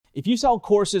If you sell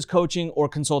courses, coaching, or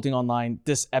consulting online,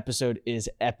 this episode is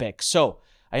epic. So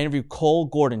I interviewed Cole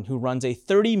Gordon, who runs a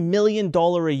 $30 million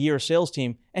a year sales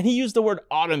team, and he used the word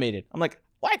automated. I'm like,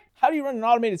 what? How do you run an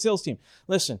automated sales team?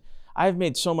 Listen, I've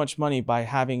made so much money by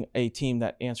having a team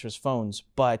that answers phones,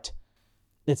 but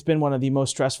it's been one of the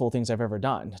most stressful things I've ever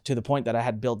done, to the point that I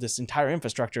had to build this entire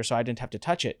infrastructure so I didn't have to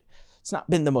touch it. It's not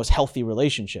been the most healthy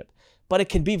relationship, but it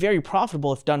can be very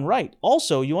profitable if done right.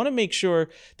 Also, you want to make sure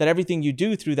that everything you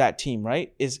do through that team,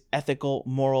 right, is ethical,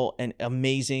 moral, and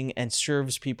amazing and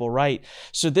serves people right.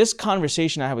 So this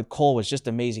conversation I had with Cole was just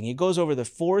amazing. He goes over the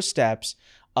 4 steps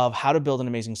of how to build an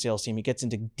amazing sales team. He gets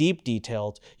into deep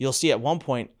details. You'll see at one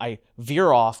point I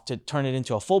veer off to turn it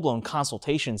into a full-blown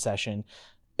consultation session.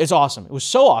 It's awesome. It was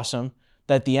so awesome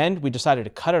that at the end, we decided to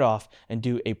cut it off and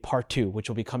do a part 2, which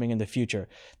will be coming in the future.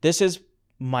 This is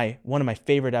one of my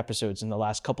favorite episodes in the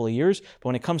last couple of years. But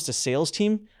when it comes to sales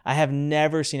team, I have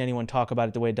never seen anyone talk about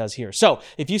it the way it does here. So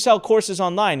if you sell courses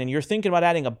online and you're thinking about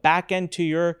adding a back end to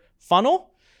your funnel,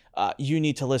 you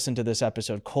need to listen to this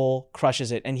episode. Cole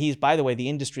crushes it. And he's, by the way, the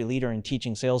industry leader in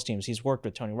teaching sales teams. He's worked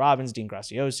with Tony Robbins, Dean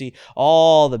Graziosi,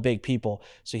 all the big people.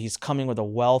 So he's coming with a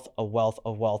wealth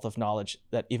of knowledge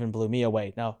that even blew me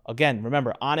away. Now, again,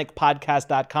 remember,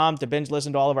 onyxpodcast.com to binge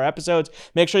listen to all of our episodes.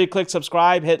 Make sure you click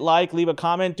subscribe, hit like, leave a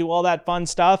comment, do all that fun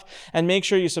stuff. And make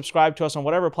sure you subscribe to us on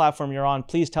whatever platform you're on.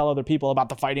 Please tell other people about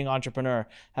the Fighting Entrepreneur.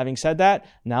 Having said that,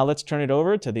 now let's turn it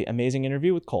over to the amazing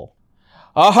interview with Cole.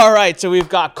 All right, so we've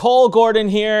got Cole Gordon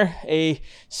here, a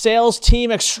sales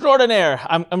team extraordinaire.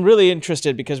 I'm really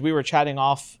interested because we were chatting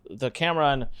off the camera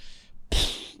and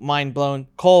mind blown.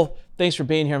 Cole, thanks for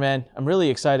being here, man. I'm really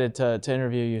excited to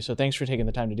interview you, so thanks for taking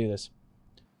the time to do this.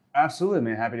 Absolutely,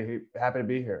 man. Happy to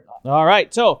be here. All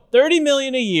right, so $30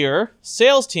 million a year,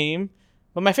 sales team,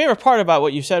 but my favorite part about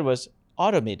what you said was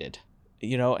automated.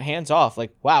 You know, hands off.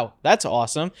 Like, wow, that's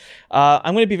awesome.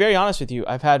 I'm going to be very honest with you.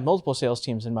 I've had multiple sales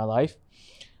teams in my life.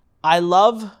 I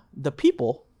love the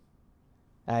people.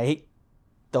 I hate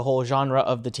the whole genre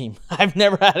of the team. I've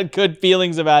never had good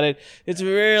feelings about it. It's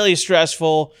really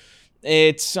stressful.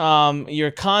 It's you're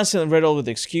constantly riddled with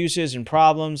excuses and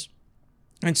problems.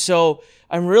 And so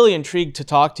I'm really intrigued to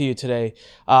talk to you today.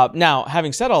 Now,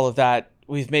 having said all of that,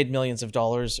 we've made millions of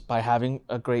dollars by having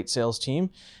a great sales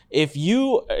team. If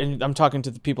you, and I'm talking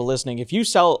to the people listening, if you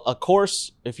sell a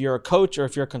course, if you're a coach or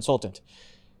if you're a consultant,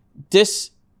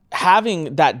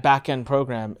 having that back-end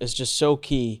program is just so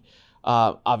key.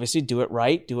 Obviously, do it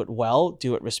right, do it well,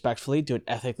 do it respectfully, do it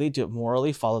ethically, do it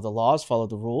morally, follow the laws, follow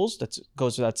the rules. That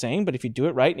goes without saying. But if you do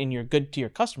it right and you're good to your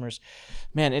customers,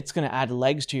 man, it's going to add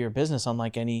legs to your business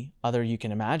unlike any other you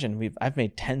can imagine. I've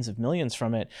made tens of millions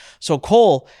from it. So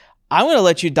Cole, I'm going to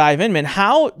let you dive in, man.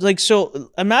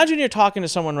 So imagine you're talking to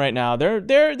someone right now. They're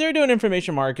doing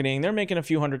information marketing. They're making a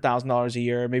few $100,000 a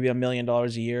year, maybe $1 million a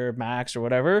year max or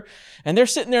whatever. And they're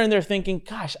sitting there and they're thinking,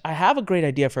 gosh, I have a great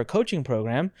idea for a coaching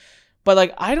program, but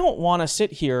like, I don't want to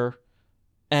sit here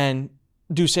and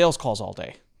do sales calls all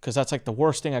day, because that's like the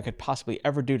worst thing I could possibly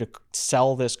ever do to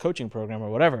sell this coaching program or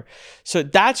whatever. So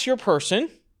that's your person,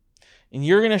 and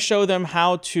you're going to show them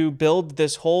how to build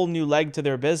this whole new leg to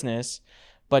their business,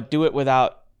 but do it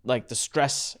without like the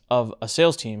stress of a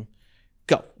sales team.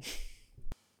 Go.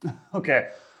 Okay.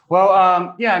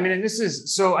 Well, yeah, I mean,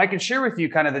 so I can share with you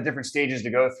kind of the different stages to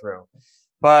go through.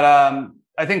 But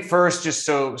I think first, just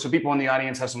so people in the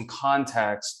audience have some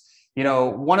context,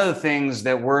 one of the things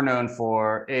that we're known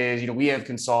for is, we have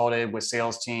consulted with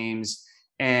sales teams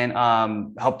and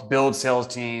helped build sales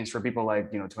teams for people like,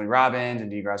 Tony Robbins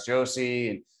and Dean Graziosi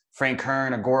and Frank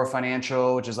Kern, Agora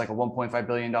Financial, which is like a $1.5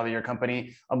 billion a year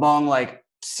company, among like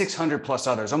 600 plus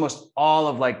others. Almost all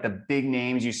of like the big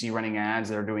names you see running ads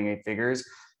that are doing 8 figures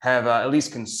have at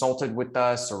least consulted with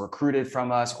us or recruited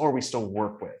from us, or we still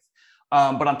work with.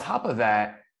 But on top of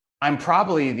that, I'm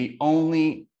probably the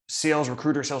only sales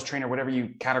recruiter, sales trainer, whatever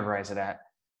you categorize it at,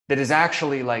 that has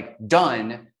actually like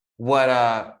done what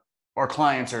our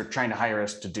clients are trying to hire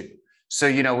us to do. So,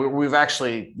 we've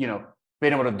actually,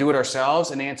 been able to do it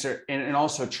ourselves and answer and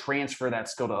also transfer that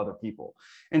skill to other people.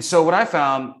 And so what I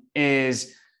found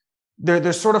is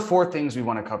there's sort of 4 things we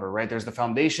want to cover, right? There's the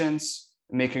foundations,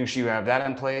 making sure you have that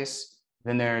in place.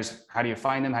 Then there's how do you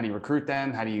find them? How do you recruit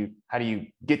them? How do you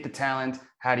get the talent?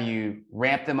 How do you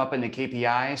ramp them up in the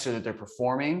KPI so that they're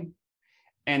performing?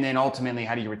 And then ultimately,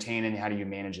 how do you retain and how do you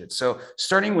manage it? So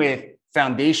starting with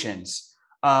foundations,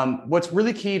 what's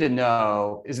really key to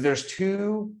know is there's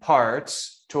 2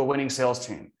 parts to a winning sales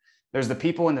team. There's the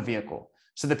people and the vehicle.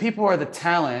 So the people are the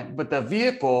talent, but the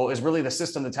vehicle is really the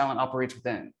system the talent operates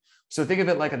within. So think of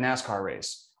it like a NASCAR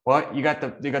race. Well, you got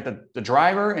the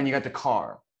driver and you got the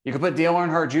car. You could put Dale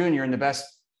Earnhardt Jr. in the best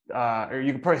or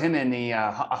you could put him in the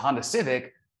a Honda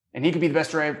Civic, and he could be the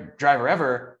best driver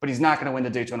ever, but he's not going to win the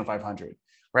Daytona 500,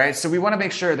 right? So we want to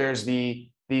make sure there's the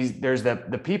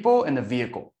people and the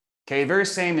vehicle. Okay, very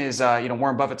same as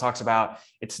Warren Buffett talks about.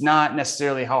 It's not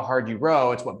necessarily how hard you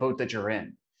row; it's what boat that you're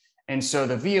in. And so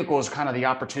the vehicle is kind of the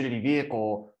opportunity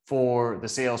vehicle for the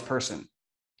salesperson.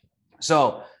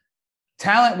 So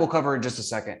talent we'll cover in just a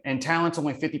second. And talent's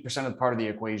only 50% of the part of the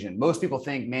equation. Most people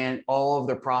think, man, all of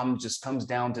their problems just comes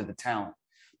down to the talent.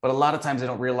 But a lot of times they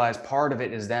don't realize part of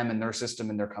it is them and their system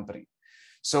and their company.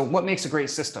 So what makes a great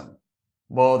system?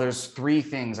 Well, there's three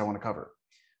things I want to cover.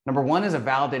 Number one is a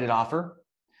validated offer.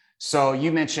 So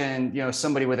you mentioned,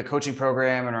 somebody with a coaching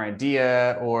program or an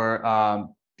idea, or,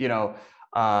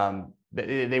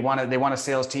 they want a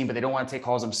sales team, but they don't want to take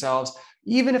calls themselves.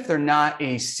 Even if they're not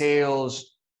a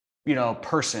sales,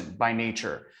 person by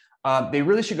nature, they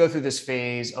really should go through this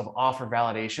phase of offer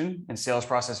validation and sales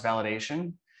process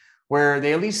validation, where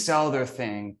they at least sell their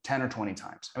thing 10 or 20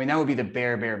 times. I mean, that would be the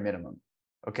bare minimum.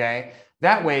 Okay.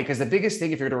 That way, because the biggest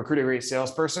thing, if you're going to recruit a great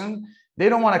salesperson, they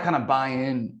don't want to kind of buy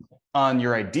in on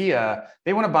your idea.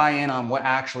 They want to buy in on what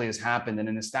actually has happened in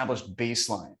an established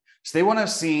baseline. So they want to have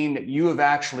seen that you have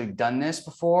actually done this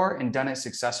before and done it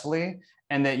successfully,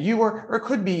 and that you were, or it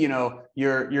could be,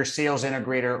 your sales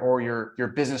integrator or your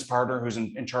business partner who's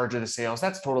in charge of the sales.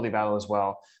 That's totally valid as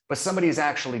well. But somebody has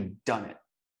actually done it,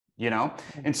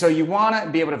 And so you want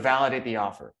to be able to validate the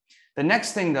offer. The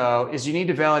next thing, though, is you need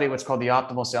to validate what's called the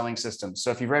optimal selling system. So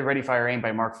if you've read Ready, Fire, Aim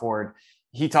by Mark Ford,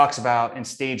 he talks about in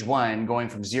stage one, going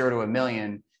from 0 to 1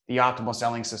 million, the optimal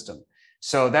selling system.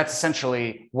 So that's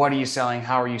essentially, what are you selling?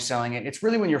 How are you selling it? It's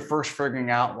really when you're first figuring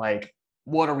out, like,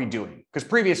 what are we doing? Because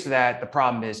previous to that, the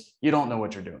problem is you don't know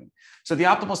what you're doing. So the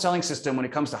optimal selling system, when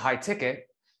it comes to high ticket,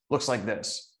 looks like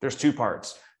this. There's two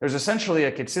parts. There's essentially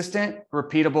a consistent,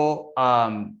 repeatable,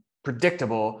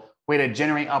 predictable way to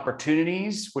generate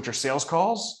opportunities, which are sales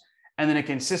calls, and then a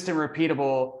consistent,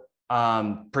 repeatable,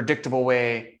 predictable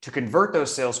way to convert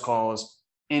those sales calls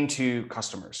into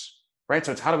customers, right?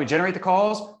 So it's how do we generate the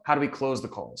calls? How do we close the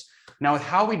calls? Now, with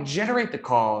how we generate the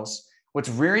calls, what's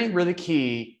really, really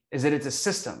key is that it's a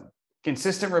system,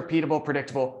 consistent, repeatable,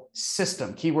 predictable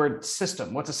system. Keyword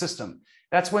system. What's a system?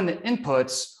 That's when the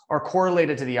inputs are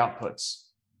correlated to the outputs.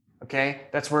 Okay.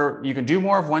 That's where you can do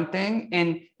more of one thing,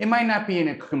 and it might not be in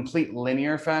a complete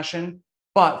linear fashion,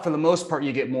 but for the most part,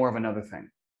 you get more of another thing.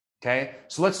 Okay.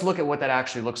 So let's look at what that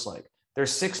actually looks like.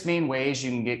 There's 6 main ways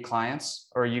you can get clients,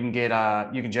 or you can get,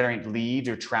 you can generate leads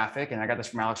or traffic. And I got this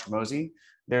from Alex Ramosi.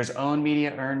 There's owned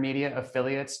media, earned media,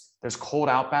 affiliates. There's cold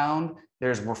outbound.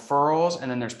 There's referrals,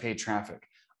 and then there's paid traffic.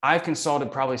 I've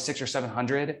consulted probably 600 or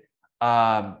 700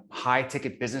 high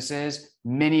ticket businesses,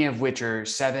 many of which are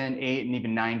 7, 8, and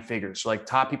even 9 figures. So like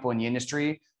top people in the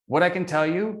industry. What I can tell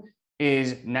you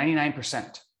is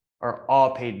 99% are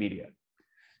all paid media.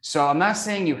 So I'm not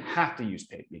saying you have to use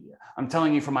paid media. I'm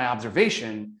telling you from my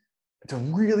observation, to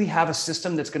really have a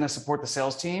system that's going to support the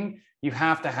sales team, you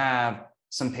have to have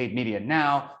some paid media.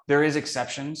 Now, there is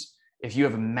exceptions. If you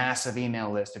have a massive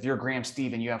email list, if you're Graham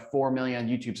Stephan, you have 4 million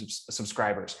YouTube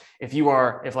subscribers. If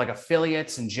like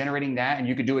affiliates and generating that, and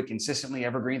you could do it consistently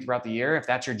evergreen throughout the year, if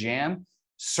that's your jam,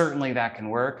 certainly that can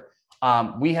work.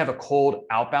 We have a cold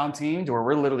outbound team where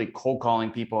we're literally cold calling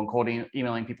people and cold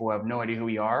emailing people who have no idea who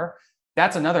we are.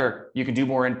 That's another, you can do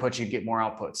more inputs, you get more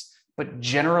outputs. But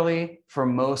generally, for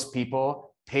most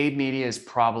people, paid media is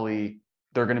probably,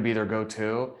 they're going to be their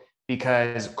go-to,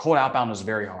 because cold outbound is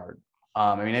very hard.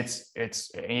 I mean, it's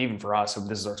even for us, so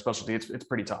this is our specialty, it's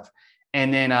pretty tough.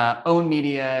 And then owned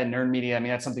media and earned media, I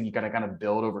mean, that's something you got to kind of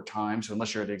build over time. So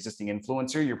unless you're the existing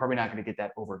influencer, you're probably not going to get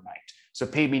that overnight. So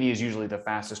paid media is usually the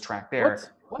fastest track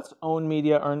there. What's owned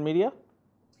media, earned media?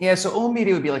 Yeah, so owned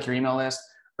media would be like your email list.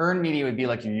 Earned media would be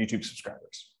like your YouTube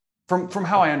subscribers. From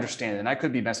how I understand it, and I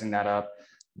could be messing that up,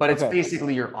 but it's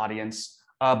basically your audience.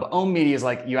 But owned media is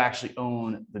like you actually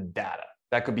own the data.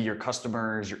 That could be your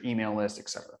customers, your email list, et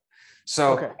cetera.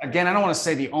 So again, I don't want to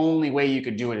say the only way you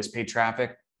could do it is paid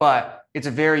traffic, but it's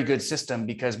a very good system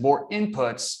because more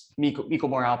inputs equal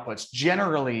more outputs.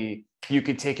 Generally, you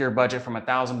could take your budget from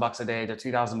 $1,000 a day to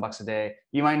 $2,000 a day.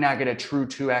 You might not get a true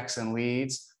 2x in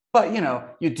leads, but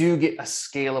you do get a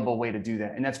scalable way to do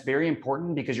that. And that's very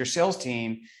important because your sales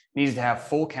team needs to have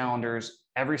full calendars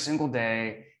every single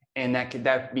day, and that could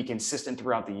be consistent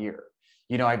throughout the year.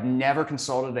 I've never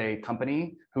consulted a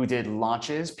company who did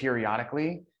launches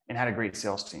periodically and had a great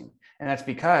sales team. And that's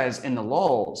because in the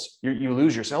lulls, you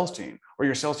lose your sales team, or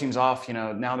your sales team's off,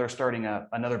 now they're starting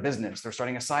another business, they're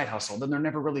starting a side hustle, then they're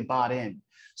never really bought in.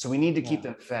 So we need to keep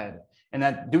them fed. And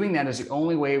that doing that is the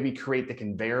only way we create the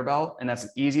conveyor belt. And that's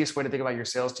the easiest way to think about your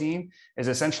sales team, is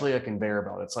essentially a conveyor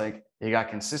belt. It's like you got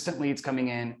consistent leads coming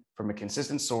in from a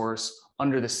consistent source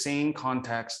under the same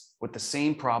context with the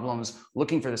same problems,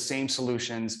 looking for the same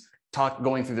solutions,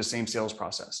 going through the same sales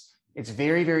process. It's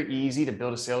very, very easy to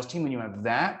build a sales team when you have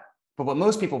that. But what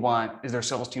most people want is their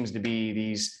sales teams to be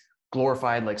these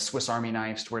glorified like Swiss Army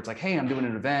knives, where it's like, hey, I'm doing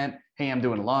an event. Hey, I'm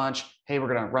doing a launch. Hey, we're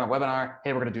going to run a webinar.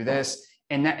 Hey, we're going to do this.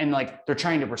 And like they're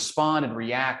trying to respond and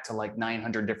react to like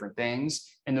 900 different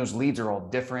things. And those leads are all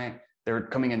different. They're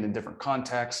coming in different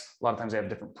contexts. A lot of times they have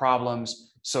different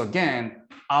problems. So again,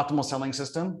 optimal selling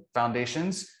system,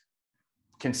 foundations,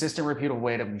 consistent, repeatable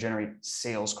way to generate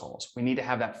sales calls. We need to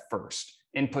have that first.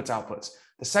 Inputs, outputs.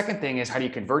 The second thing is, how do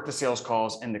you convert the sales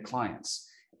calls into clients?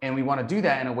 And we want to do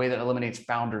that in a way that eliminates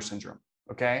founder syndrome.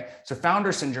 Okay. So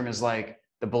founder syndrome is like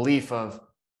the belief of,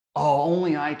 oh,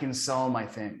 only I can sell my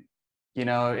thing. You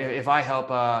know, if I help,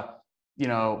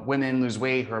 women lose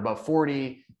weight who are above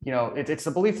 40, it's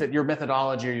the belief that your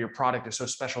methodology or your product is so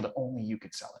special that only you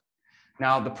could sell it.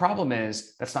 Now, the problem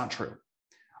is that's not true.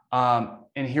 And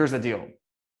here's the deal.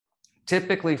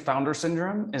 Typically, founder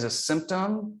syndrome is a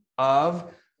symptom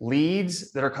of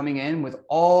leads that are coming in with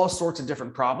all sorts of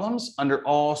different problems under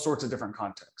all sorts of different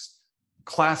contexts.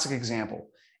 Classic example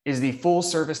is the full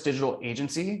service digital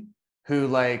agency who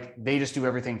they just do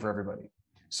everything for everybody.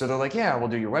 So they're like, yeah, we'll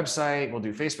do your website, we'll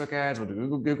do Facebook ads, we'll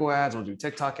do Google ads, we'll do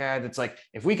TikTok ads. It's like,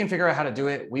 if we can figure out how to do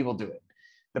it, we will do it.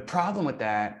 The problem with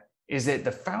that is that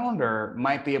the founder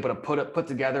might be able to put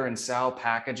together and sell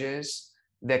packages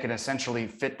that can essentially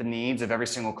fit the needs of every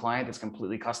single client that's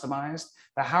completely customized.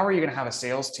 But how are you going to have a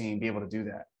sales team be able to do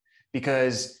that?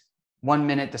 Because one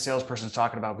minute the salesperson's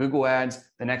talking about Google ads,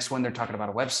 the next one they're talking about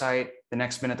a website, the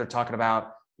next minute they're talking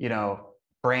about,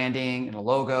 branding and a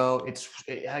logo.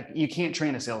 You can't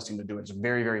train a sales team to do it. It's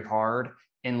very, very hard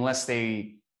unless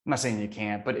I'm not saying you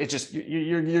can't, but it's just,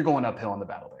 you're going uphill in the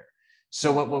battle there.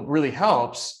 So what really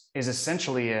helps is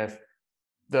essentially if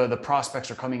the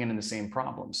prospects are coming in the same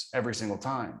problems every single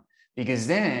time, because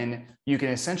then you can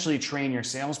essentially train your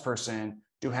salesperson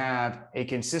to have a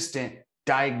consistent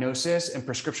diagnosis and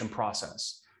prescription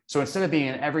process. So instead of being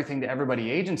an everything to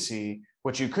everybody agency,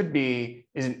 what you could be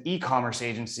is an e-commerce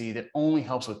agency that only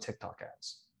helps with TikTok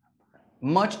ads.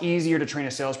 Much easier to train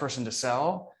a salesperson to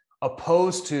sell,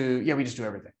 opposed to, we just do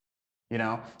everything,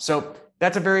 So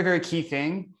that's a very, very key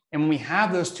thing. And when we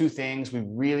have those two things, we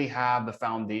really have the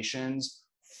foundations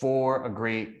for a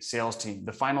great sales team.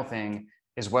 The final thing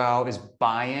as well is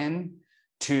buy-in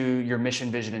to your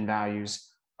mission, vision, and values.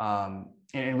 And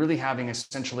really having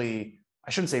essentially,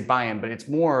 I shouldn't say buy-in, but it's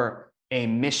more a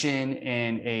mission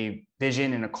and a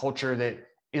vision and a culture that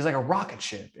is like a rocket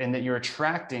ship, and that you're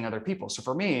attracting other people. So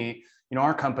for me,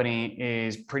 our company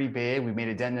is pretty big. We've made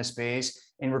a dent in this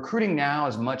space, and recruiting now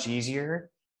is much easier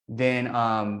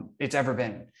than it's ever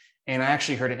been. And I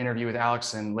actually heard an interview with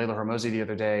Alex and Layla Hormozi the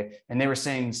other day, and they were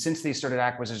saying since they started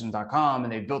acquisition.com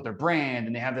and they built their brand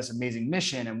and they have this amazing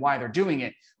mission and why they're doing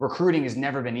it, recruiting has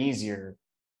never been easier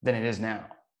than it is now,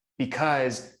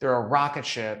 because they're a rocket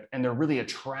ship and they're really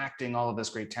attracting all of this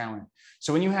great talent.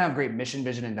 So when you have great mission,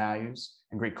 vision, and values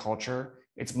and great culture,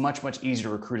 it's much, much easier to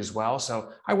recruit as well.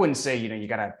 So I wouldn't say, you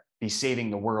got to be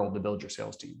saving the world to build your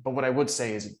sales team. But what I would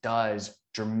say is it does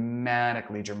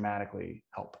dramatically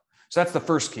help. So that's the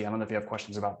first key. I don't know if you have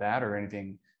questions about that or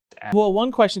anything to add. Well, one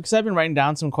question, because I've been writing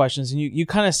down some questions, and you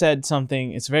kind of said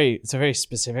something. It's a very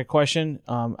specific question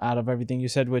out of everything you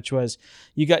said, which was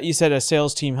you said a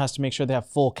sales team has to make sure they have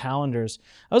full calendars.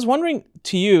 I was wondering,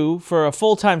 to you, for a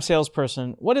full-time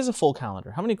salesperson, what is a full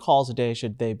calendar? How many calls a day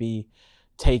should they be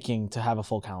taking to have a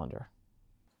full calendar?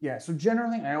 Yeah. So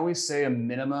generally, I always say a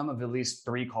minimum of at least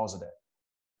 3 calls a day.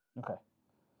 Okay.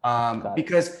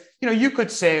 Because you could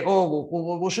say, oh,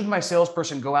 well, should my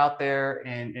salesperson go out there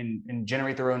and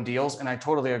generate their own deals? And I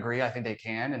totally agree. I think they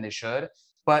can and they should.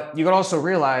 But you could also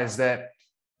realize that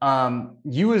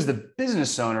you as the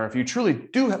business owner, if you truly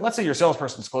do, let's say your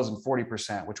salesperson is closing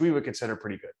 40%, which we would consider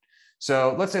pretty good.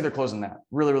 So let's say they're closing that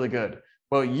really, really good.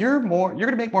 Well, you're going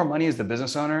to make more money as the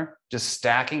business owner just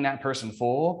stacking that person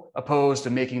full, opposed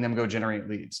to making them go generate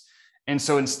leads. And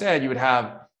so instead, you would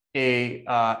have a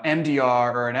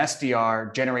MDR or an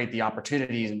SDR generate the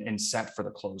opportunities and set for the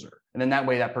closer. And then that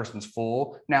way that person's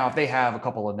full. Now, if they have a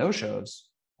couple of no-shows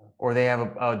or they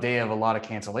have a day of a lot of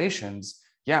cancellations,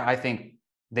 I think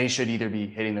they should either be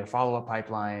hitting their follow-up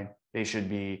pipeline, they should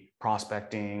be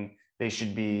prospecting, they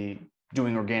should be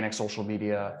doing organic social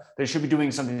media, they should be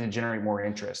doing something to generate more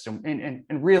interest. And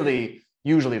really,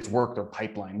 usually it's work their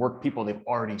pipeline, work people they've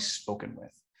already spoken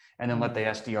with. and then let the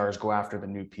SDRs go after the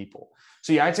new people.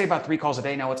 So yeah, I'd say about 3 calls a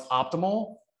day. Now what's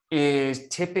optimal is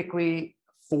typically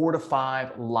 4 to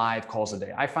 5 live calls a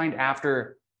day. I find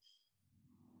after,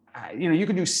 you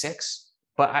can do 6,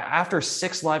 but after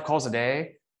 6 live calls a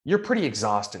day, you're pretty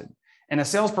exhausted. And a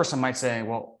salesperson might say,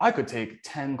 well, I could take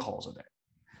 10 calls a day.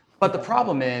 But the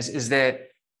problem is that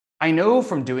I know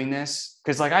from doing this,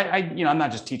 because like I'm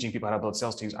not just teaching people how to build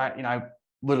sales teams. I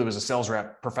literally was a sales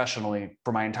rep professionally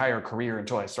for my entire career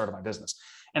until I started my business.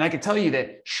 And I could tell you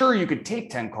that sure, you could take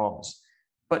 10 calls,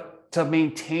 but to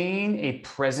maintain a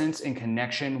presence and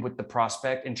connection with the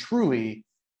prospect and truly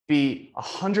be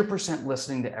 100%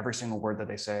 listening to every single word that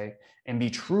they say and be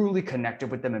truly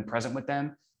connected with them and present with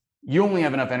them, you only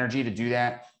have enough energy to do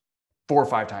that 4 or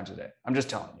 5 times a day. I'm just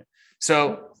telling you.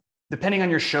 So depending on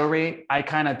your show rate, I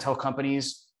kind of tell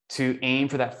companies to aim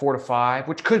for that 4 to 5,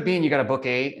 which could mean you got to book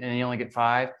 8 and you only get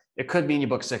 5. It could mean you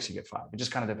book 6, you get 5. It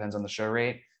just kind of depends on the show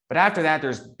rate. But after that,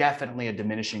 there's definitely a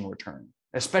diminishing return,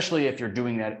 especially if you're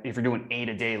doing 8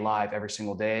 a day live every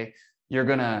single day, you're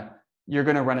going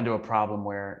to run into a problem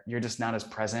where you're just not as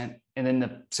present. And then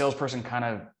the salesperson kind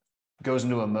of goes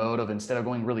into a mode of, instead of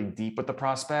going really deep with the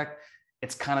prospect,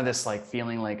 it's kind of this like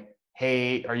feeling like,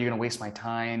 hey, are you going to waste my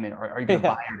time? And are you going to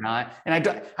buy or not? And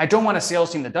I don't want a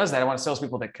sales team that does that. I want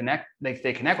salespeople that connect,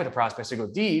 they connect with the prospects, they go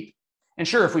deep. And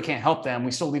sure, if we can't help them,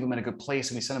 we still leave them in a good place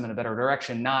and we send them in a better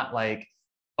direction, not like,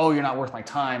 oh, you're not worth my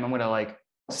time, I'm going to like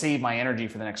save my energy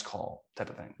for the next call type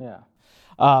of thing. Yeah.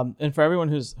 And for everyone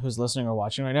who's listening or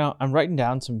watching right now, I'm writing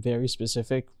down some very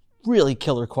specific, really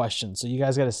killer questions. So you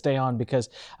guys got to stay on, because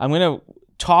I'm going to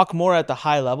talk more at the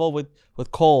high level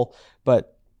with Cole,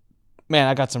 but man,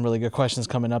 I got some really good questions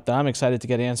coming up that I'm excited to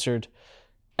get answered.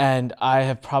 And I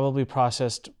have probably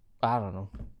processed, I don't know,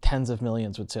 tens of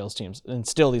millions with sales teams. And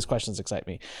still these questions excite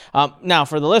me. Now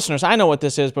for the listeners, I know what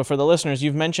this is, but for the listeners,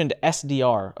 you've mentioned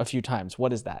SDR a few times.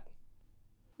 What is that?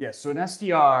 Yes. So an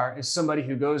SDR is somebody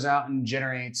who goes out and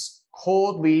generates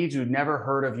cold leads who've never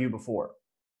heard of you before.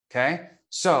 Okay.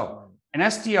 So an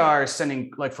SDR is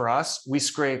sending, like for us, we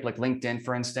scrape like LinkedIn,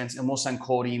 for instance, and we'll send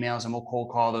cold emails and we'll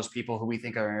cold call those people who we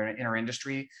think are in our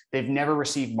industry. They've never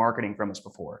received marketing from us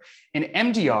before. An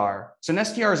MDR, so an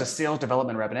SDR is a sales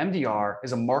development rep. An MDR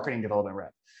is a marketing development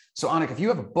rep. So Anik, if you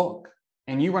have a book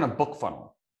and you run a book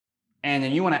funnel and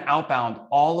then you want to outbound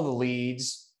all of the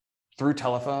leads through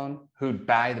telephone who'd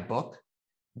buy the book,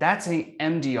 that's an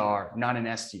MDR, not an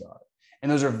SDR. And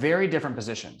those are very different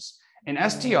positions. An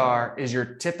SDR is your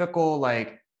typical,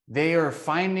 like, they are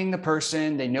finding the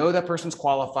person, they know that person's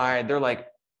qualified, they're like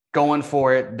going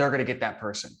for it, they're going to get that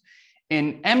person.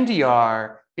 And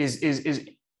MDR is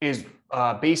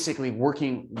basically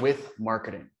working with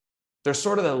marketing. They're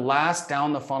sort of the last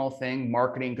down the funnel thing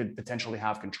marketing could potentially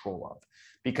have control of,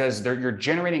 because you're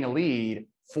generating a lead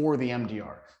for the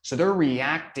MDR. So they're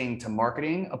reacting to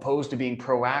marketing opposed to being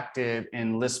proactive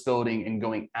in list building and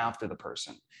going after the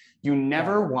person. You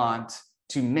never want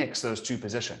to mix those two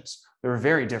positions. They're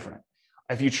very different.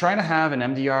 If you try to have an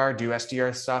MDR do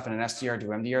SDR stuff and an SDR do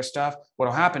MDR stuff, what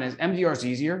will happen is MDR is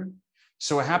easier.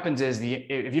 So what happens is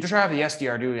if you try to have the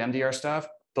SDR do MDR stuff,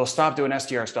 they'll stop doing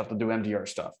SDR stuff, they'll do MDR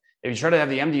stuff. If you try to have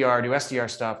the MDR do SDR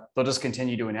stuff, they'll just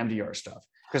continue doing MDR stuff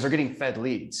because they're getting fed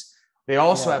leads. They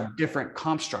also have different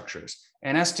comp structures.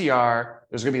 And SDR,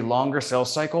 there's going to be longer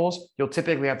sales cycles. You'll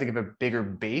typically have to give a bigger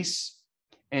base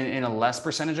and a less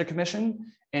percentage of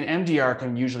commission. And MDR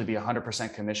can usually be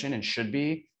 100% commission and should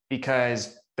be,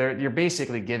 because you're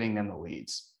basically giving them the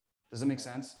leads. Does that make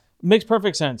sense? Makes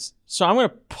perfect sense. So I'm going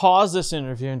to pause this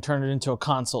interview and turn it into a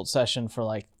consult session for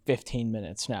like 15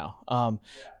 minutes now.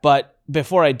 But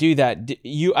before I do that,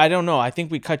 I don't know, I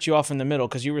think we cut you off in the middle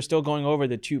because you were still going over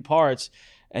the 2 parts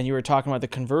and you were talking about the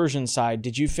conversion side.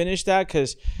 Did you finish that?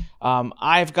 Because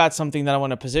I've got something that I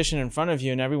want to position in front of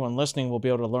you, and everyone listening will be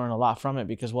able to learn a lot from it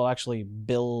because we'll actually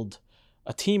build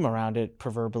a team around it,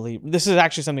 proverbially. This is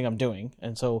actually something I'm doing.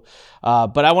 And so,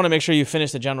 but I want to make sure you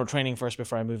finish the general training first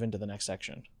before I move into the next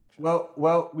section.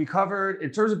 Well, we covered,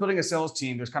 in terms of building a sales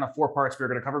team, there's kind of 4 parts we were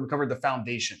going to cover. We covered the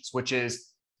foundations, which is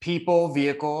people,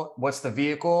 vehicle. What's the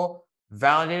vehicle?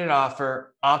 Validated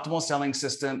offer, optimal selling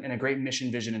system, and a great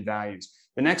mission, vision, and values.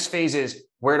 The next phase is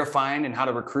where to find and how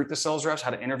to recruit the sales reps,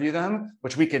 how to interview them,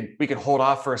 which we could hold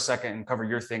off for a second and cover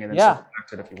your thing and then circle back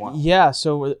to it if you want. Yeah.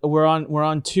 So we're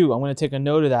on 2. I'm going to take a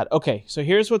note of that. Okay. So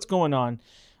here's what's going on.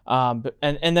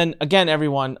 And then again,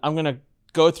 everyone, I'm going to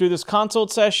go through this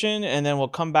consult session and then we'll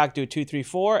come back, do 2, 3,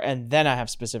 4, and then I have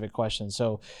specific questions.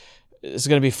 So it's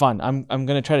going to be fun. I'm going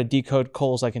to try to decode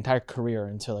Cole's like entire career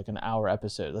into like an hour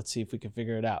episode. Let's see if we can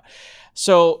figure it out.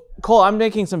 So Cole, I'm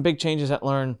making some big changes at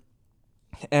Learn.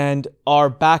 And our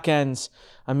back ends,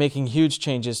 I'm making huge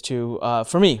changes to,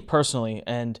 for me personally,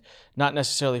 and not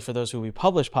necessarily for those who we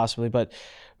publish possibly, but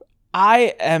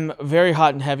I am very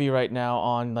hot and heavy right now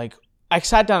on like, I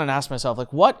sat down and asked myself,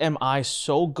 like, what am I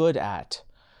so good at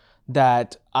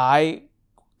that I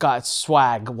got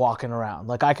swag walking around?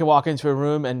 Like I could walk into a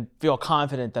room and feel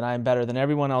confident that I'm better than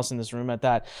everyone else in this room at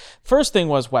that. First thing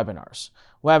was webinars,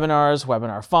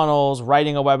 webinar funnels,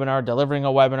 writing a webinar, delivering a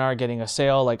webinar, getting a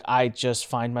sale. Like I just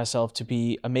find myself to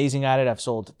be amazing at it. I've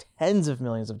sold tens of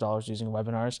millions of dollars using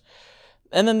webinars.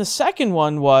 And then the second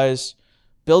one was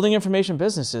building information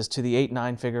businesses to the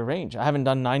 8-9 figure range. I haven't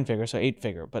done 9 figure, so 8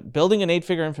 figure, but building an 8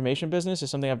 figure information business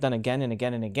is something I've done again and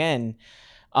again and again.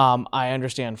 I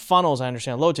understand funnels. I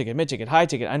understand low ticket, mid ticket, high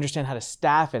ticket. I understand how to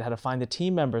staff it, how to find the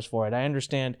team members for it. I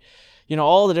understand,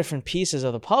 all the different pieces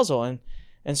of the puzzle.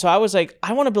 And so I was like,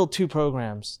 I want to build 2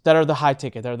 programs that are the high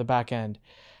ticket, that are the back end.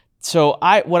 So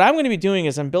what I'm going to be doing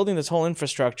is I'm building this whole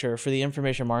infrastructure for the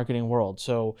information marketing world.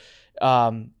 So,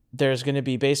 there's going to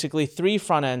be basically 3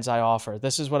 front ends I offer.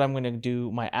 This is what I'm going to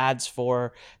do my ads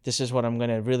for. This is what I'm going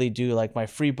to really do, like my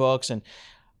free books. And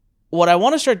what I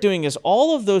want to start doing is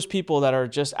all of those people that are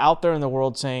just out there in the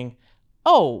world saying,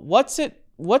 oh, what's an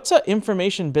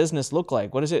information business look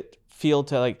like? What does it feel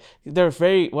to like? They're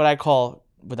very, what I call,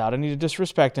 without any to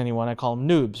disrespect anyone, I call them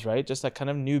noobs, right? Just that kind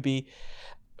of newbie.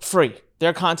 Free.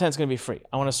 Their content's going to be free.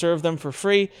 I want to serve them for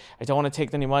free. I don't want to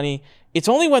take any money. It's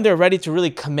only when they're ready to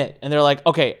really commit and they're like,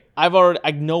 okay, I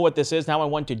know what this is. Now I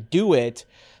want to do it.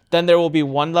 Then there will be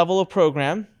one level of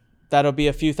program. That'll be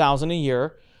a few thousand a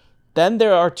year. Then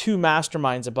there are 2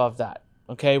 masterminds above that.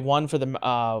 Okay. One for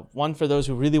those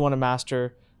who really want to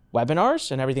master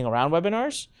webinars and everything around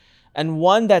webinars, and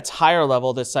one that's higher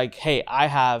level. That's like, hey, I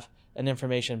have an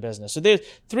information business. So there's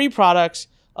 3 products,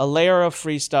 a layer of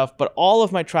free stuff, but all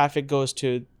of my traffic goes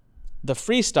to the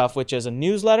free stuff, which is a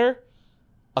newsletter,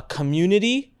 a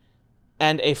community,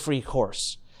 and a free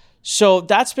course. So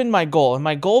that's been my goal. And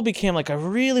my goal became like, I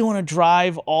really want to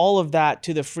drive all of that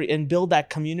to the free and build that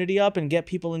community up and get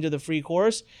people into the free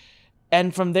course.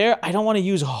 And from there, I don't want to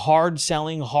use hard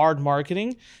selling, hard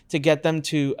marketing to get them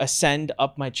to ascend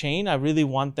up my chain. I really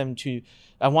want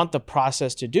I want the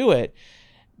process to do it.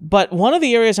 But one of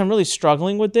the areas I'm really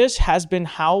struggling with this has been,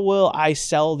 how will I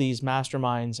sell these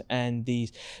masterminds and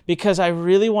because I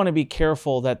really want to be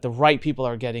careful that the right people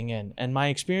are getting in. And my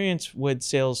experience with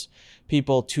sales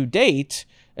people to date,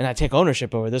 and I take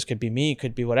ownership over this, could be me,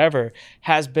 could be whatever,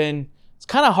 has been, it's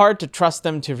kind of hard to trust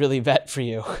them to really vet for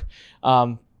you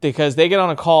because they get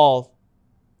on a call,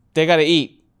 they got to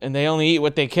eat and they only eat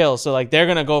what they kill. So like they're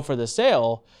going to go for the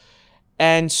sale.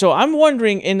 And so I'm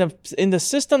wondering in the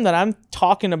system that I'm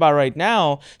talking about right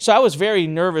now, so I was very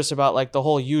nervous about like the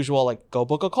whole usual, like go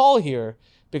book a call here,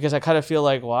 because I kind of feel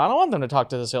like, well, I don't want them to talk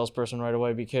to the salesperson right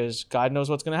away because God knows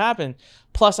what's going to happen.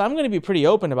 Plus I'm going to be pretty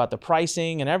open about the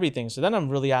pricing and everything. So then I'm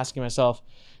really asking myself,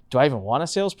 do I even want a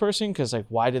salesperson? Because like,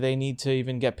 why do they need to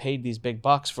even get paid these big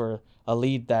bucks for a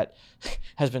lead that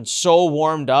has been so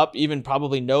warmed up, even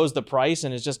probably knows the price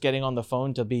and is just getting on the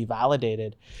phone to be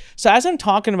validated? So as I'm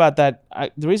talking about that,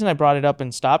 the reason I brought it up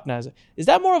and stopped now is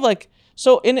that more of like,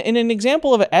 so in an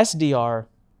example of an SDR,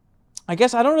 I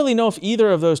guess I don't really know if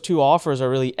either of those 2 offers are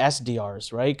really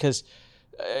SDRs, right? Because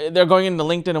they're going into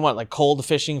LinkedIn and like cold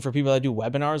fishing for people that do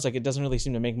webinars. Like it doesn't really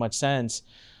seem to make much sense.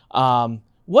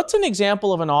 What's an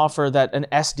example of an offer that an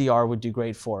SDR would do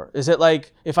great for? Is it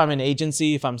like if I'm an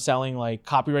agency, if I'm selling like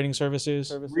copywriting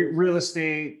services? Real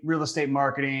estate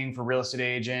marketing for real estate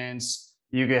agents.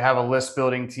 You could have a list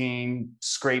building team,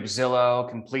 scrape Zillow,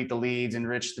 complete the leads,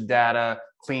 enrich the data,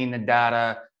 clean the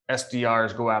data.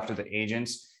 SDRs go after the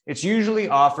agents. It's usually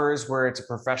offers where it's a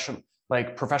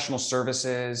professional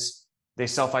services. They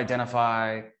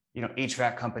self-identify,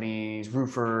 HVAC companies,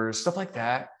 roofers, stuff like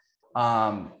that.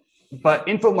 But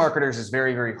info marketers is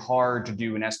very, very hard to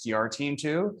do an SDR team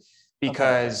to,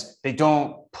 because they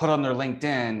don't put on their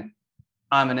LinkedIn,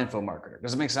 I'm an info marketer.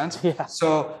 Does it make sense? Yeah.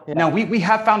 So now we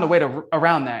have found a way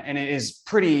around that, and it is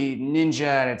pretty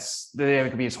ninja, and it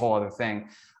could be this whole other thing.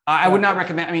 I would not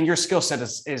recommend, I mean, your skill set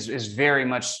is very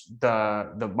much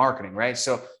the marketing, right?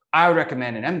 So I would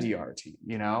recommend an MDR team,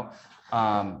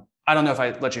 I don't know if I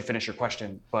let you finish your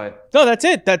question, but no, that's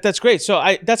it. That's great. So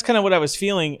that's kind of what I was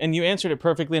feeling, and you answered it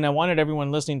perfectly. And I wanted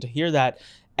everyone listening to hear that.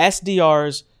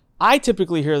 SDRs, I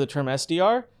typically hear the term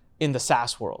SDR in the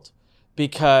SaaS world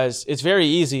because it's very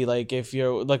easy. Like if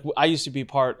you're like, I used to be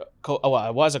I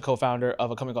was a co-founder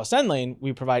of a company called SendLane.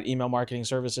 We provide email marketing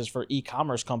services for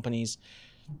e-commerce companies.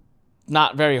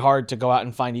 not very hard to go out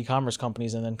and find e-commerce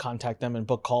companies and then contact them and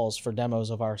book calls for demos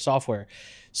of our software.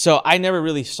 So I never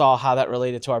really saw how that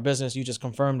related to our business. You just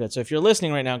confirmed it. So if you're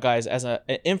listening right now, guys, as an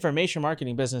information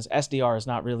marketing business, SDR is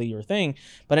not really your thing,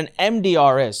 but an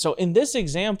MDR is. So in this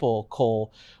example,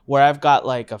 Cole, where I've got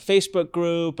like a Facebook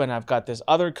group and I've got this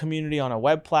other community on a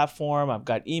web platform, I've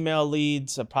got email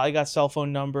leads, I've probably got cell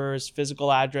phone numbers,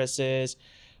 physical addresses.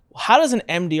 How does an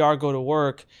MDR go to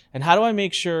work? And how do I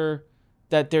make sure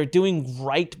that they're doing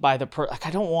right by the like,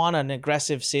 I don't want an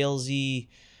aggressive salesy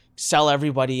sell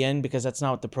everybody in, because that's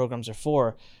not what the programs are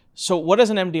for. So what does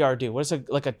an MDR do? What is a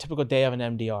typical day of an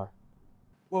MDR?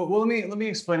 Well, let me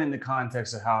explain in the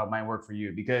context of how it might work for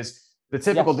you, because the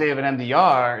typical day of an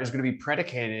MDR is going to be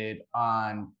predicated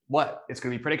on what? It's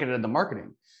going to be predicated on the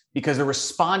marketing, because they're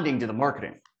responding to the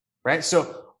marketing, right?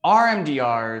 So our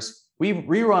MDRs,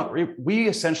 we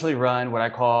essentially run what I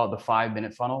call the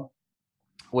 5-minute funnel,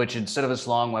 which instead of this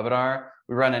long webinar,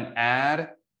 we run an ad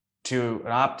to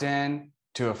an opt-in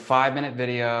to a 5-minute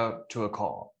video to a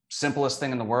call. Simplest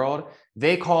thing in the world.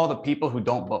 They call the people who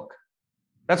don't book.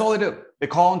 That's all they do. They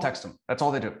call and text them. That's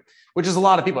all they do, which is a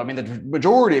lot of people. I mean, the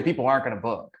majority of people aren't going to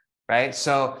book, right?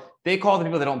 So they call the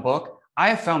people that don't book. I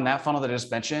have found that funnel that I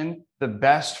just mentioned the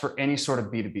best for any sort of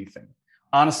B2B thing.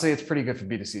 Honestly, it's pretty good for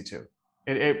B2C too.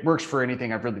 It works for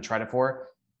anything I've really tried it for.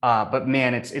 But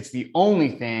man, it's the only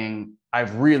thing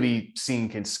I've really seen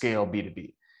can scale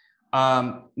B2B.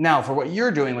 Now, for what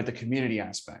you're doing with the community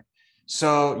aspect,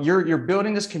 so you're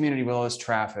building this community with all this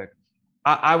traffic.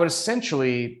 I would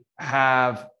essentially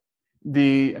have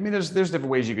there's different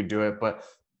ways you could do it, but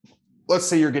let's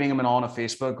say you're getting them all in a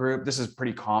Facebook group. This is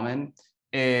pretty common.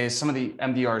 Is some of the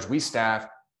MDRs we staff,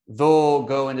 they'll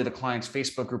go into the client's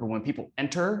Facebook group, and when people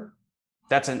enter,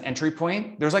 that's an entry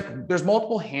point. There's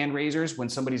multiple hand raisers when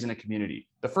somebody's in a community.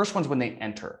 The first one's when they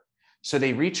enter. So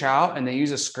they reach out and they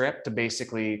use a script to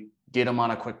basically get them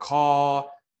on a quick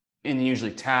call, and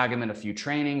usually tag them in a few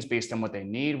trainings based on what they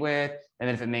need with. And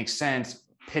then if it makes sense,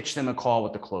 pitch them a call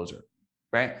with the closer,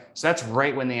 right? So that's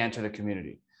right when they enter the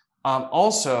community.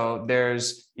 Also,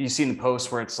 you see in the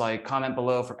post where it's like comment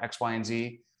below for X, Y, and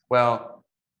Z. Well,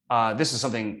 this is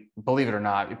something, believe it or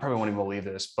not, you probably won't even believe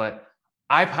this, but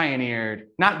I pioneered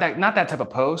not that type of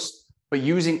post, but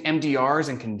using MDRs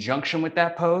in conjunction with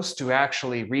that post to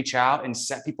actually reach out and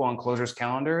set people on closers'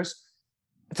 calendars.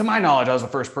 To my knowledge, I was the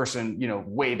first person,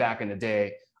 way back in the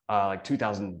day, like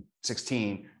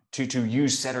 2016, to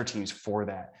use setter teams for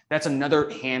that. That's another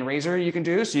hand raiser you can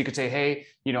do. So you could say, hey,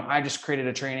 I just created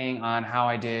a training on how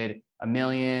I did 1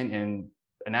 million in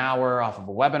an hour off of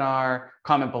a webinar.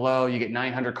 Comment below, you get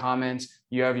 900 comments.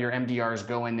 You have your MDRs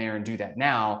go in there and do that.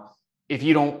 Now,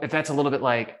 if that's a little bit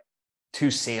like too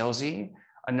salesy,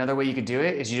 another way you could do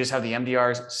it is you just have the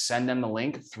MDRs send them the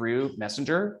link through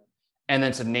Messenger, and then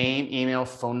it's a name, email,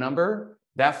 phone number.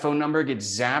 That phone number gets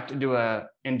zapped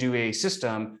into a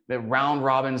system that round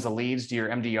robins the leads to your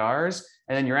MDRs.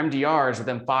 And then your MDRs,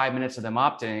 within 5 minutes of them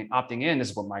opting in, this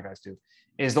is what my guys do,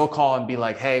 is they'll call and be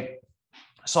like, hey,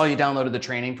 I saw you downloaded the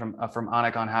training from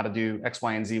Anik on how to do X,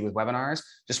 Y, and Z with webinars.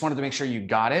 Just wanted to make sure you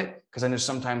got it, because I know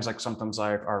sometimes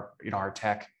our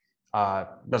tech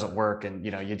doesn't work, and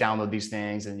you download these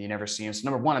things and you never see them. So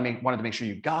number one, I wanted to make sure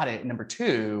you got it. And number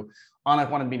two,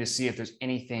 Anik wanted me to see if there's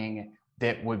anything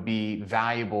that would be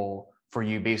valuable for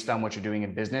you based on what you're doing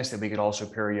in business that we could also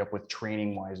pair you up with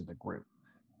training wise in the group.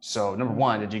 So number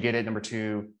one, did you get it? Number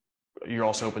two, you're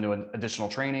also open to an additional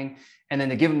training. And then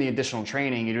to give them the additional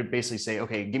training, you basically say,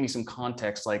 okay, give me some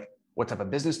context, like what type of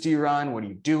business do you run? What are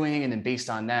you doing? And then based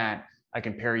on that, I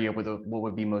can pair you up with what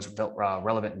would be most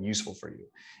relevant and useful for you.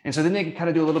 And so then they can kind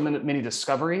of do a little bit mini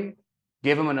discovery,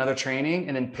 give them another training,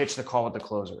 and then pitch the call with the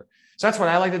closer. So that's what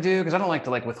I like to do, because I don't like to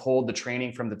withhold the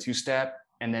training from the 2-step,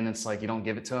 and then it's like you don't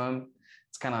give it to them.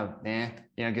 It's kind of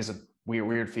it gives a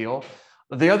weird feel.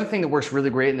 The other thing that works really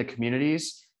great in the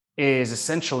communities is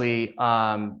essentially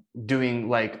doing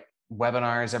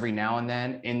webinars every now and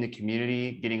then in the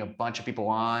community, getting a bunch of people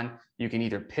on. You can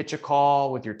either pitch a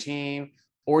call with your team,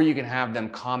 or you can have them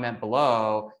comment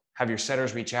below, have your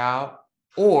setters reach out,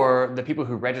 or the people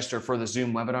who register for the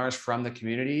Zoom webinars from the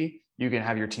community, you can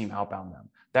have your team outbound them.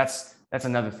 That's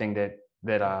another thing that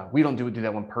we don't do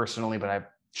that one personally, but I have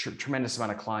tremendous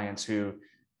amount of clients who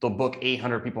they'll book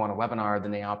 800 people on a webinar,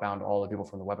 then they outbound all the people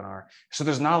from the webinar. So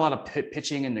there's not a lot of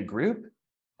pitching in the group,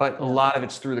 but a lot of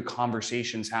it's through the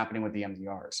conversations happening with the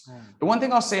MDRs. The one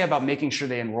thing I'll say about making sure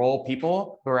they enroll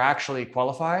people who are actually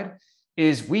qualified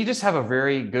is we just have a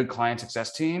very good client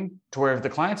success team, to where if the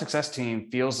client success team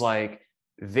feels like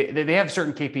they have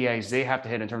certain KPIs they have to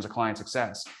hit in terms of client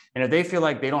success, and if they feel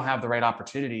like they don't have the right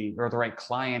opportunity or the right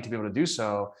client to be able to do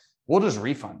so, we'll just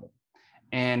refund them.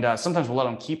 And sometimes we'll let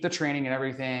them keep the training and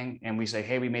everything. And we say,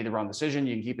 hey, we made the wrong decision.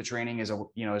 You can keep the training as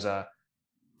a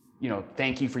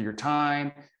thank you for your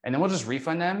time. And then we'll just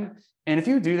refund them. And if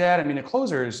you do that, I mean, the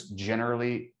closers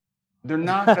generally, they're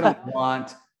not going to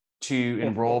want to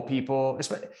enroll people.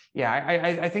 Yeah,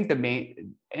 I think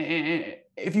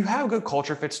if you have good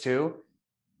culture fits too,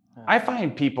 I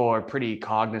find people are pretty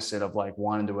cognizant of like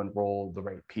wanting to enroll the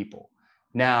right people.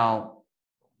 Now,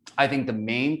 I think the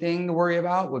main thing to worry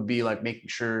about would be like making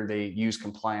sure they use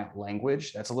compliant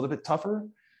language. That's a little bit tougher.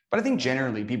 But I think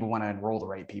generally people want to enroll the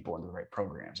right people into the right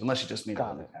programs, unless you just need to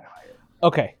hire.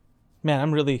 Okay.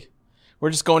 Man, we're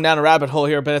just going down a rabbit hole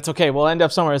here, but it's okay. We'll end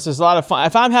up somewhere. This is a lot of fun.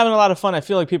 If I'm having a lot of fun, I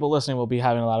feel like people listening will be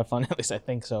having a lot of fun. At least I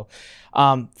think so.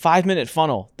 5-minute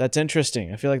funnel. That's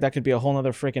interesting. I feel like that could be a whole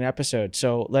nother freaking episode.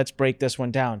 So let's break this one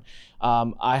down.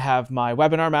 I have my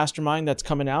webinar mastermind that's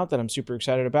coming out that I'm super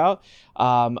excited about.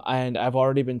 And I've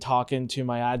already been talking to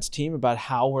my ads team about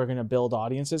how we're going to build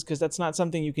audiences, because that's not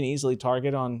something you can easily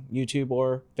target on YouTube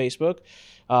or Facebook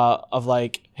of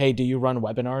like, hey, do you run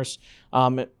webinars?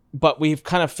 But we've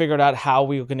kind of figured out how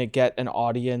we're going to get an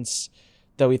audience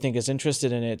that we think is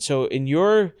interested in it. So in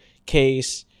your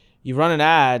case, you run an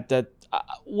ad that,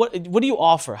 what do you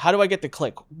offer? How do I get the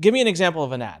click? Give me an example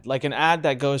of an ad, like an ad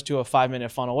that goes to a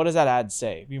 5-minute funnel. What does that ad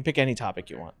say? You can pick any topic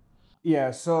you want.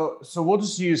 Yeah. So we'll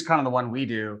just use kind of the one we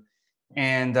do.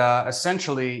 And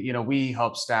essentially, we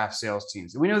help staff sales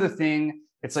teams. We know the thing,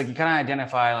 it's like you kind of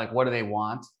identify like, what do they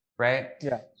want? Right.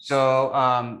 Yeah.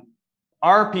 So,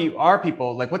 our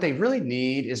people, like what they really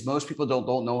need is most people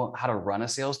don't know how to run a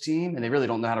sales team, and they really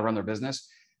don't know how to run their business.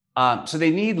 So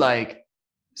they need like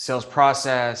sales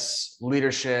process,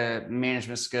 leadership,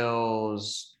 management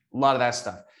skills, a lot of that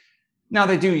stuff. Now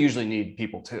they do usually need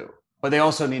people too, but they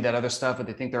also need that other stuff, but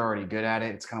they think they're already good at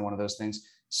it. It's kind of one of those things.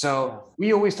 So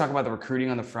we always talk about the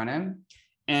recruiting on the front end,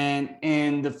 and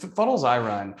in the funnels I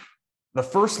run, the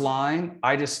first line,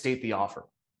 I just state the offer.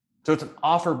 So it's an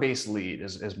offer-based lead,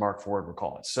 as Mark Ford would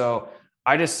call it. So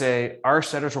I just say, our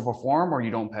setters will perform or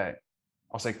you don't pay.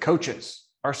 I'll say, coaches,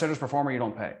 our setters perform or you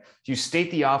don't pay. So you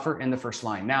state the offer in the first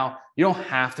line. Now, you don't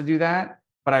have to do that,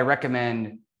 but I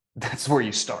recommend that's where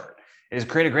you start, is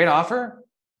create a great offer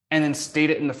and then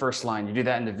state it in the first line. You do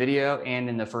that in the video and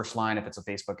in the first line if it's a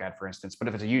Facebook ad, for instance. But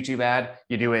if it's a YouTube ad,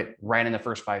 you do it right in the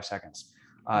first 5 seconds.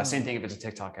 Same thing if it's a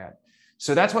TikTok ad.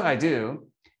 So that's what I do.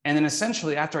 And then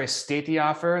essentially after I state the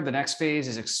offer, the next phase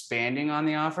is expanding on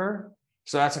the offer.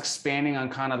 So that's expanding on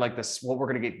kind of like this, what we're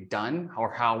going to get done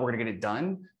or how we're going to get it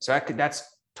done. So that's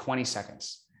 20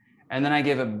 seconds. And then I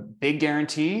give a big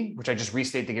guarantee, which I just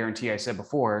restate the guarantee I said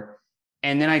before.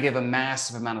 And then I give a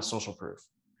massive amount of social proof.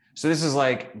 So this is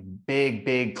like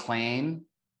big claim,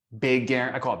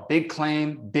 I call it big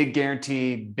claim, big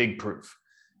guarantee, big proof.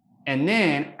 And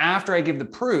then after I give the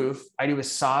proof, I do a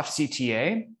soft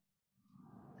CTA.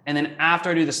 And then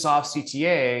after I do the soft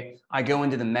CTA, I go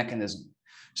into the mechanism.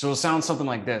 So it'll sound something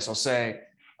like this. I'll say,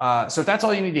 so if that's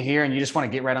all you need to hear and you just want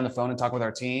to get right on the phone and talk with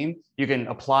our team, you can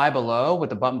apply below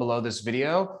with the button below this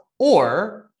video.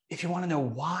 Or if you want to know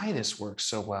why this works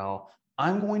so well,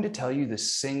 I'm going to tell you the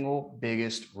single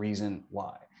biggest reason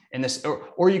why. And this,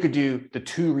 or you could do the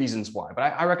 2 reasons why, but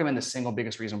I recommend the single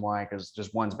biggest reason why, because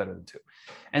just one's better than 2.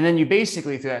 And then you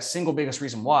basically, through that single biggest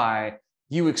reason why,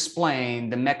 you explain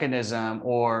the mechanism,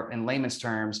 or in layman's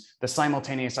terms, the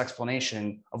simultaneous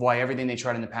explanation of why everything they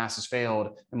tried in the past has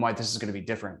failed and why this is going to be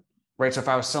different, right? So if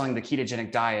I was selling the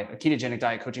ketogenic diet, a ketogenic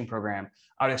diet coaching program,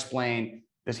 I would explain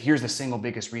this. Here's the single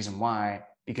biggest reason why,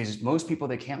 because most people,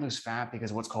 they can't lose fat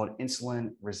because of what's called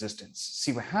insulin resistance.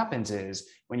 See, what happens is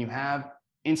when you have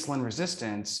insulin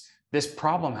resistance, this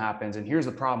problem happens. And here's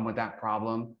the problem with that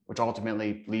problem, which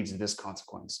ultimately leads to this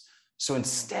consequence. So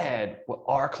instead, what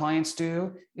our clients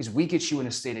do is we get you in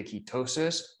a state of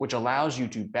ketosis, which allows you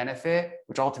to benefit,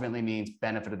 which ultimately means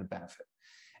benefit of the benefit.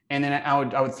 And then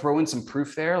I would throw in some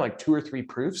proof there, like 2 or 3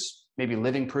 proofs, maybe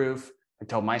living proof. I'd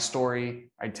tell my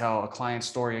story. I'd tell a client's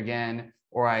story again,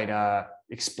 or I'd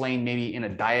explain maybe in a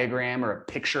diagram or a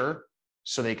picture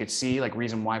so they could see like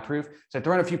reason why proof. So I'd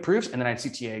throw in a few proofs and then I'd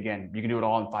CTA again. You can do it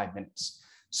all in 5 minutes.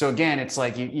 So again, it's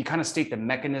like you kind of state the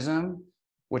mechanism,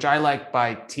 which I like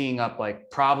by teeing up like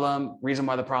problem, reason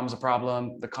why the problem's a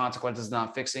problem, the consequences of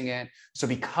not fixing it. So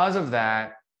because of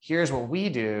that, here's what we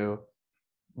do,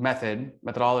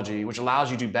 methodology, which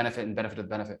allows you to benefit and benefit of the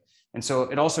benefit. And so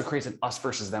it also creates an us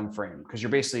versus them frame, because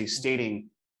you're basically stating,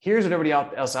 here's what everybody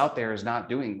else out there is not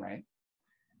doing right.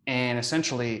 And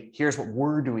essentially, here's what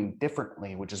we're doing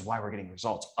differently, which is why we're getting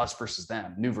results, us versus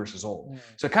them, new versus old.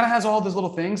 So it kind of has all those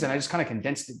little things, and I just kind of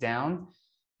condensed it down.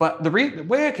 But the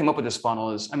way I came up with this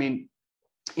funnel is, I mean,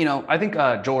 I think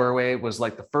Joel Irway was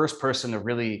like the first person to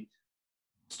really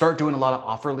start doing a lot of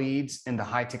offer leads in the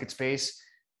high ticket space.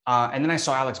 And then I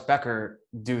saw Alex Becker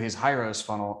do his Hyros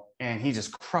funnel, and he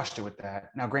just crushed it with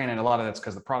that. Now, granted, a lot of that's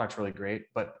because the product's really great,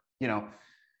 but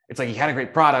it's like he had a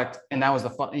great product, and that was the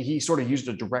fun. He sort of used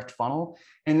a direct funnel,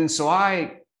 and then so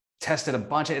I tested a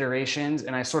bunch of iterations,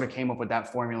 and I sort of came up with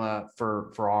that formula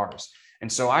for ours.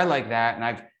 And so I like that,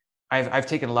 and I've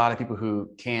taken a lot of people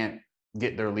who can't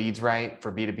get their leads right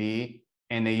for B2B,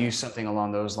 and they use something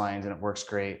along those lines, and it works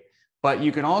great. But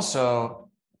you can also,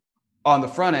 on the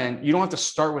front end, you don't have to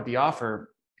start with the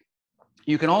offer.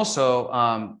 You can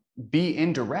also be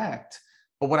indirect,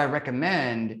 but what I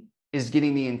recommend is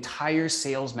getting the entire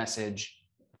sales message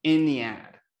in the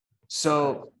ad.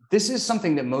 So this is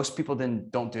something that most people then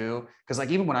don't do, because like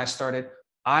even when I started,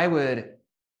 I would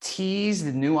tease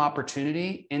the new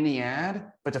opportunity in the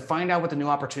ad, but to find out what the new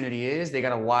opportunity is, they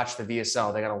got to watch the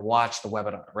VSL, they got to watch the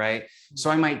webinar, right? So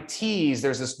I might tease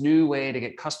there's this new way to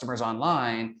get customers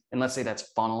online, and let's say that's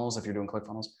funnels if you're doing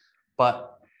ClickFunnels,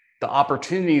 but the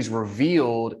opportunity is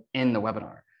revealed in the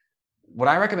webinar. What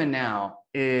I recommend now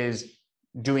is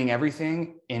doing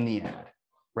everything in the ad,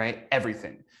 right?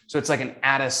 Everything. So it's like an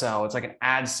ad sell, it's like an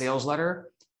ad sales letter.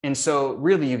 And so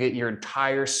really you get your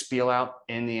entire spiel out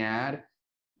in the ad,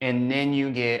 and then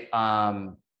you get,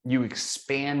 you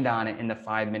expand on it in the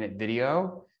 5-minute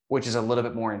video, which is a little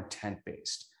bit more intent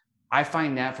based. I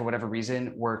find that for whatever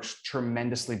reason works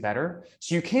tremendously better.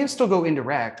 So you can still go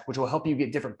indirect, which will help you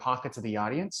get different pockets of the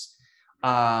audience.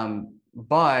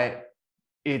 But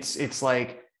it's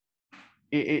like,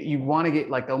 you want to get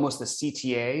like almost the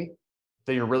CTA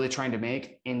that you're really trying to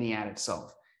make in the ad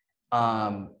itself.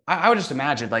 I would just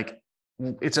imagine like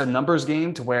it's a numbers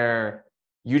game to where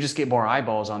you just get more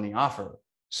eyeballs on the offer,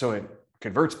 so it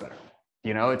converts better.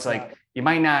 It's like they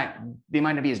might not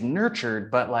be as nurtured,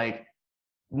 but like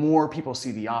more people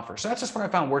see the offer. So that's just what I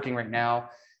found working right now.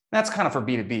 That's kind of for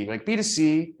B2B. Like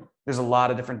B2C, there's a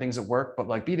lot of different things that work, but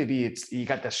like B2B, you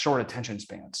got the short attention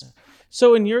spans.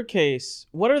 So in your case,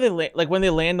 what are they like when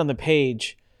they land on the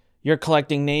page? You're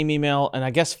collecting name, email, and I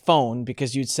guess phone,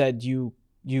 because you said you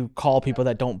call people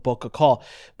that don't book a call.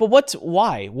 But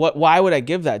why would I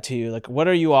give that to you? Like, what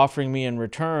are you offering me in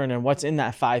return, and what's in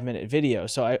that 5-minute video?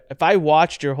 So if I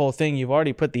watched your whole thing, you've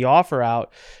already put the offer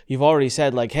out. You've already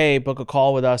said like, hey, book a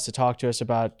call with us to talk to us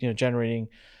about generating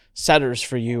setters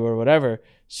for you or whatever.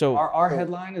 So our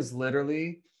headline is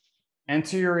literally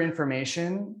enter your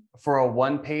information for a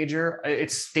 1-pager.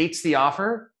 It states the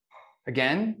offer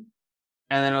again,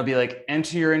 and then it'll be like,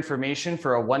 enter your information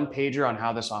for a 1-pager on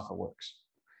how this offer works.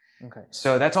 Okay.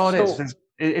 So that's all it is.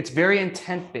 It's very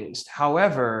intent based.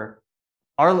 However,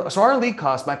 our lead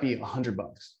cost might be $100,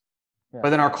 but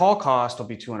then our call cost will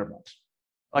be $200.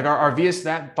 Like our VS,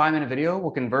 that 5-minute video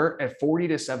will convert at 40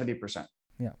 to 70%.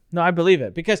 Yeah. No, I believe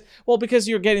it because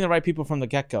you're getting the right people from the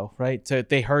get-go, right? So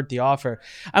they heard the offer.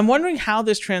 I'm wondering how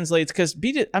this translates, because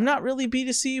I'm not really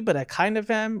B2C, but I kind of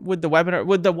am with the webinar,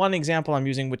 with the one example I'm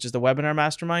using, which is the webinar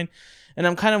mastermind. And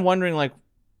I'm kind of wondering, like,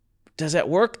 does it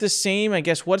work the same? I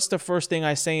guess what's the first thing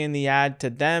I say in the ad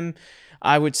to them?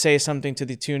 I would say something to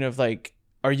the tune of like,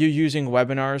 are you using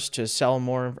webinars to sell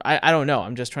more? I don't know.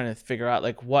 I'm just trying to figure out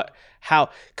like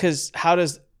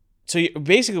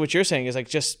basically what you're saying is like,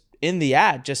 just in the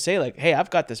ad, just say like, hey,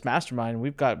 I've got this mastermind.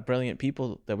 We've got brilliant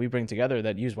people that we bring together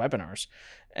that use webinars.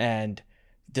 And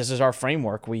this is our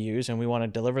framework we use, and we want to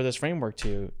deliver this framework to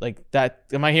you. Like that.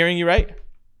 Am I hearing you right?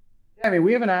 Yeah, I mean,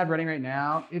 we have an ad running right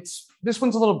now. This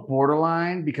one's a little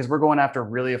borderline because we're going after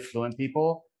really affluent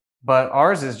people, but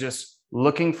ours is just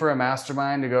looking for a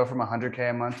mastermind to go from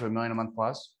 100K a month to $1 million a month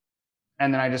plus.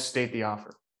 And then I just state the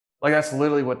offer. Like that's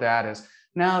literally what the ad is.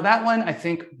 Now that one, I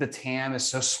think the TAM is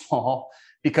so small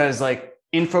because like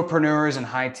infopreneurs and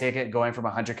high ticket going from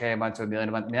 100K a month to $1 million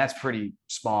a month, I mean, that's pretty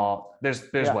small. There's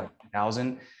what,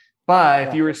 1,000? But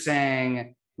if you were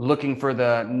saying looking for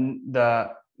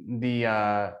the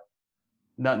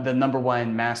number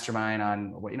one mastermind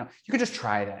on what, you could just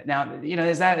try that. Now,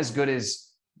 is that as good as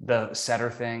the setter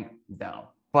thing? No.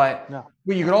 But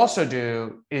what you could also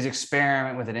do is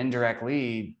experiment with an indirect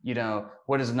lead.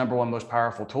 What is the number one most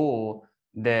powerful tool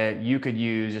that you could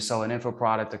use to sell an info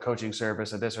product, a coaching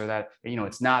service, or this or that?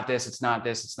 It's not this, it's not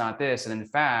this, it's not this. And in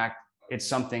fact, it's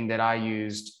something that I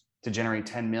used to generate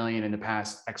 10 million in the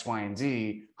past X, Y, and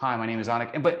Z. Hi, my name is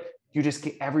Anik. But you just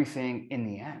get everything in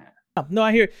the ad. No,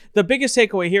 I hear the biggest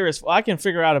takeaway here is I can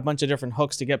figure out a bunch of different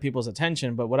hooks to get people's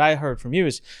attention. But what I heard from you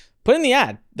is put in the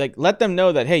ad, like let them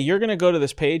know that, hey, you're going to go to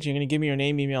this page, you're going to give me your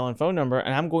name, email, and phone number,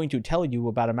 and I'm going to tell you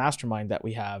about a mastermind that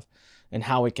we have and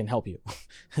how it can help you.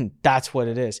 And that's what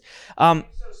it is.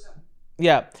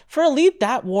 Yeah. For a lead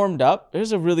that warmed up,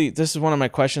 this is one of my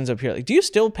questions up here. Like, do you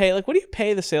still pay, like, what do you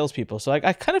pay the salespeople? So like,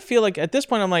 I kind of feel like at this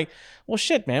point, I'm like, well,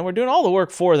 shit, man, we're doing all the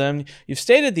work for them. You've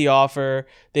stated the offer.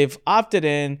 They've opted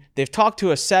in. They've talked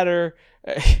to a setter.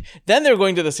 Then they're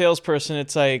going to the salesperson.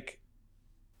 It's like,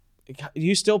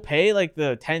 you still pay like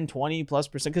the 10, 20 plus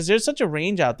percent? Because there's such a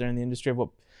range out there in the industry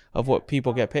of what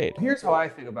people get paid. Here's how I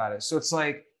think about it. So it's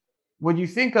like, when you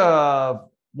think of,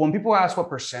 when people ask what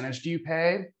percentage do you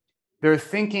pay, they're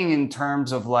thinking in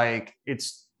terms of like,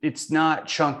 it's not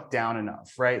chunked down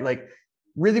enough, right? Like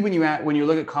really when you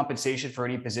look at compensation for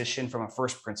any position from a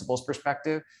first principles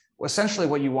perspective, essentially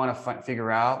what you want to figure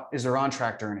out is their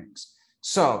on-track earnings.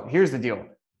 So here's the deal.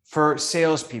 For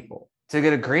salespeople, to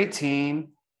get a great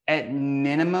team, at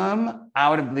minimum, I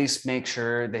would at least make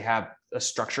sure they have a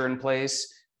structure in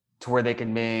place to where they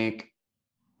can make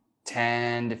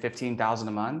 10 to 15,000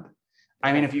 a month.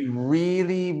 I mean, if you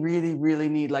really, really, really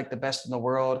need like the best in the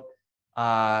world,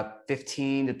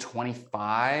 15 to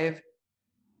 25.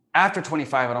 After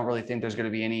 25, I don't really think there's going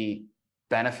to be any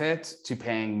benefit to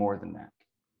paying more than that.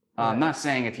 I'm not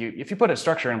saying if you put a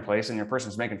structure in place and your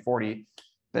person's making 40,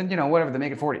 then, whatever, they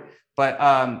make it 40.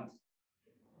 But,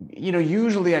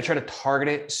 usually I try to target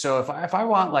it. So if I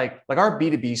want like our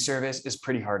B2B service is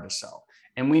pretty hard to sell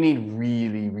and we need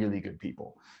really, really good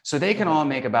people. So they can all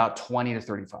make about 20 to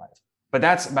 35. But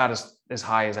that's about as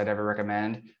high as I'd ever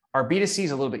recommend. Our B2C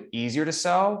is a little bit easier to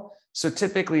sell. So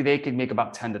typically they can make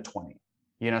about 10 to 20,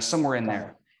 somewhere in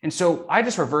there. And so I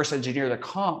just reverse engineer the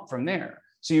comp from there.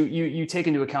 So you take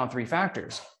into account three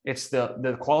factors. It's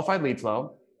the qualified lead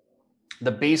flow,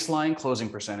 the baseline closing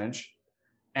percentage,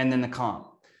 and then the comp.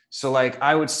 So like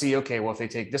I would see, okay, well, if they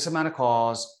take this amount of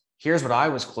calls, here's what I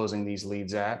was closing these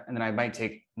leads at. And then I might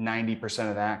take 90%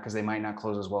 of that because they might not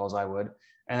close as well as I would.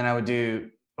 And then I would do,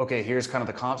 okay, here's kind of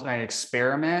the comps, and I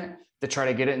experiment to try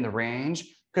to get it in the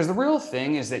range. Because the real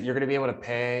thing is that you're going to be able to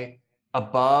pay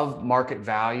above market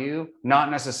value, not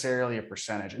necessarily a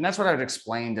percentage. And that's what I would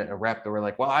explain to a rep that were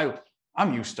like, well,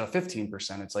 I'm used to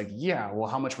 15%. It's like, yeah, well,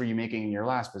 how much were you making in your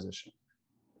last position?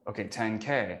 Okay,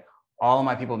 10K. All of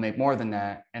my people make more than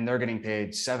that, and they're getting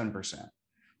paid 7%.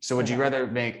 So would you rather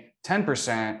make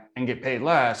 10% and get paid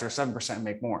less, or 7% and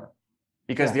make more?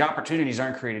 Because the opportunities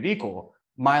aren't created equal.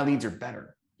 My leads are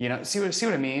better. See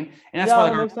what I mean? And that's why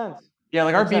that makes sense. Yeah,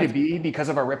 like our B2B, because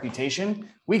of our reputation,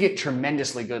 we get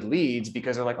tremendously good leads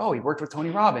because they're like, oh, he worked with Tony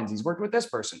Robbins, he's worked with this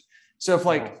person. So if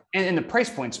like, and the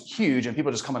price point's huge and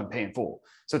people just come in and pay in full.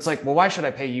 So it's like, well, why should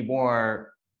I pay you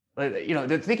more?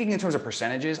 They're thinking in terms of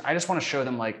percentages. I just want to show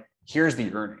them like, here's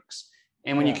the earnings.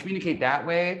 And when you communicate that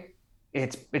way,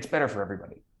 it's better for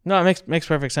everybody. No, it makes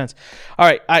perfect sense. All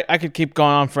right, I could keep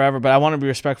going on forever, but I want to be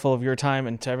respectful of your time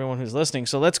and to everyone who's listening.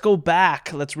 So let's go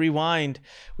back. Let's rewind.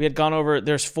 We had gone over,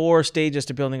 there's 4 stages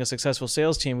to building a successful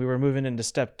sales team. We were moving into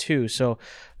step 2. So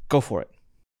go for it.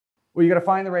 Well, you got to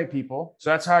find the right people. So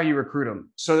that's how you recruit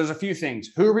them. So there's a few things.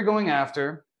 Who are we going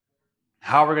after?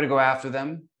 How are we going to go after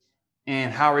them?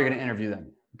 And how are we going to interview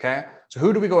them? Okay. So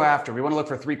who do we go after? We want to look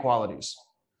for 3 qualities.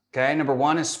 Okay. Number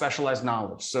 1 is specialized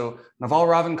knowledge. So Naval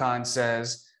Ravikant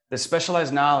says, the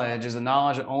specialized knowledge is the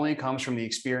knowledge that only comes from the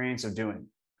experience of doing,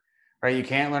 right? You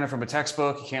can't learn it from a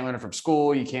textbook. You can't learn it from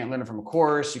school. You can't learn it from a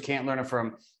course. You can't learn it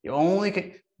from, you only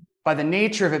can, by the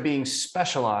nature of it being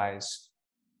specialized,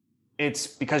 it's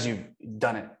because you've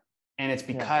done it. And it's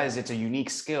because it's a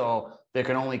unique skill that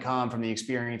can only come from the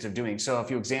experience of doing. So a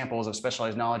few examples of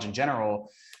specialized knowledge in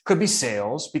general could be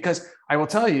sales, because I will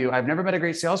tell you, I've never met a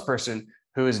great salesperson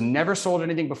who has never sold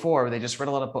anything before. They just read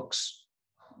a lot of books.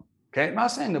 Okay. I'm not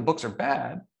saying the books are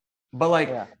bad,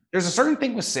 but there's a certain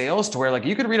thing with sales to where like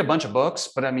you could read a bunch of books,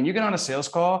 but I mean, you get on a sales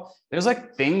call, there's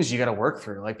like things you got to work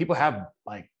through. Like people have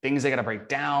like things they got to break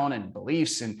down and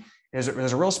beliefs, and there's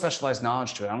a real specialized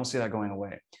knowledge to it. I don't see that going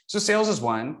away. So sales is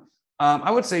one.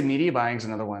 I would say media buying is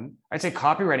another one. I'd say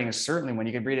copywriting is certainly one.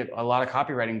 You could read a lot of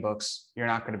copywriting books. You're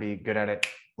not going to be good at it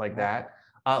like that.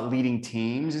 Leading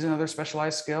teams is another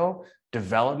specialized skill.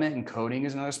 Development and coding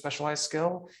is another specialized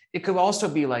skill. It could also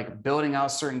be like building out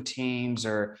certain teams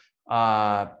or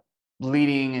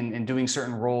leading and doing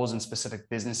certain roles in specific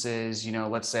businesses.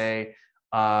 Let's say,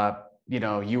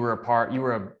 you were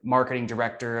a marketing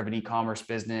director of an e-commerce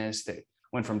business that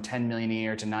went from 10 million a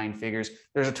year to 9 figures.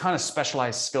 There's a ton of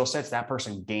specialized skill sets that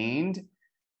person gained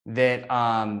that,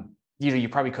 you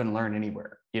probably couldn't learn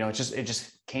anywhere. It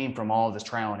just came from all of this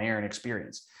trial and error and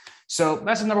experience. So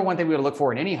that's the number one thing we would look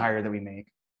for in any hire that we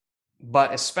make,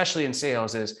 but especially in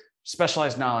sales, is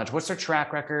specialized knowledge. What's their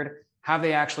track record? Have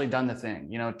they actually done the thing?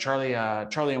 Charlie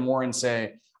and Warren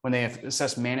say, when they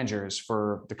assess managers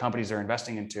for the companies they're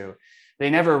investing into, they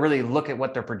never really look at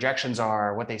what their projections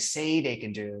are, what they say they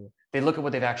can do. They look at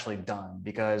what they've actually done,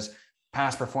 because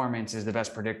past performance is the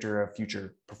best predictor of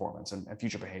future performance and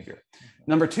future behavior.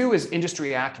 Number two is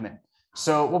industry acumen.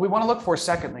 So what we want to look for,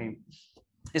 secondly,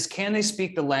 is can they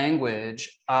speak the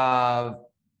language of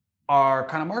our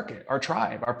kind of market, our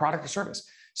tribe, our product or service?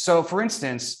 So for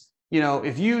instance,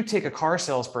 if you take a car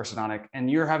salesperson on it and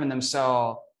you're having them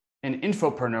sell an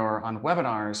infopreneur on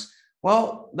webinars,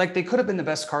 well, like they could have been the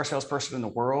best car salesperson in the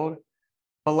world,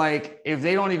 but like if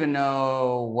they don't even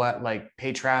know what like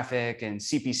paid traffic and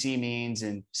CPC means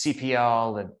and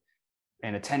CPL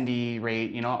and attendee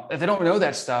rate, if they don't know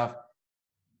that stuff,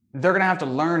 they're going to have to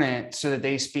learn it so that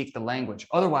they speak the language.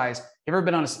 Otherwise, you ever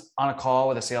been on a call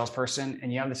with a salesperson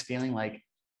and you have this feeling like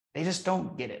they just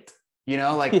don't get it?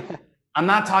 Yeah. I'm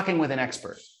not talking with an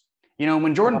expert.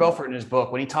 When Jordan Belfort in his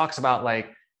book, when he talks about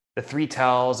like the 3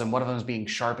 tells and one of them is being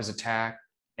sharp as a tack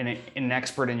and an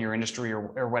expert in your industry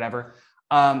or whatever,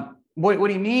 what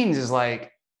he means is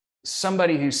like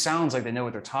somebody who sounds like they know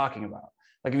what they're talking about.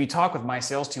 Like if you talk with my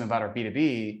sales team about our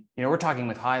B2B, we're talking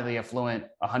with highly affluent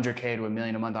 100K to $1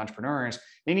 million a month entrepreneurs.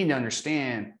 They need to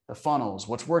understand the funnels,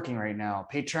 what's working right now,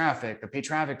 paid traffic, the paid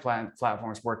traffic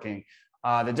platforms working,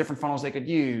 the different funnels they could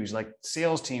use, like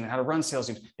sales team, how to run sales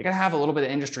teams. They got to have a little bit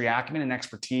of industry acumen and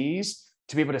expertise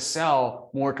to be able to sell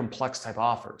more complex type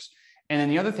offers. And then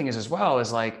the other thing is as well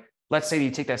is like, let's say you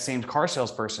take that same car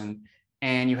salesperson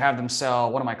and you have them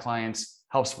sell, one of my clients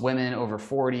helps women over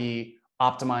 40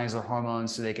 optimize their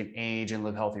hormones so they can age and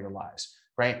live healthier lives,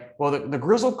 right? Well, the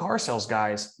grizzled car sales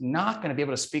guy is not going to be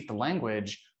able to speak the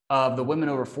language of the women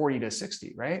over 40 to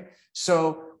 60, right?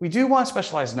 So we do want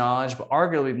specialized knowledge, but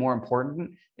arguably more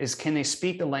important is can they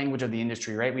speak the language of the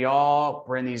industry, right?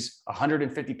 We're in these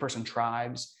 150 person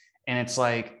tribes, and it's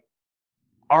like,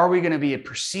 are we going to be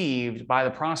perceived by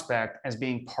the prospect as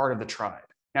being part of the tribe?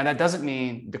 Now, that doesn't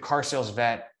mean the car sales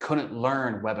vet couldn't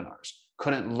learn webinars,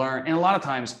 couldn't learn. And a lot of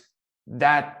times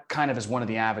that kind of is one of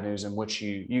the avenues in which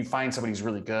you find somebody who's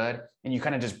really good and you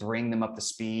kind of just bring them up to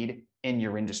speed in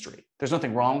your industry. There's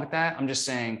nothing wrong with that. I'm just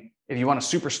saying, if you want a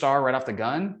superstar right off the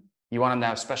gun, you want them to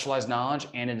have specialized knowledge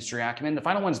and industry acumen. The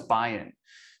final one is buy-in.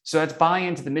 So that's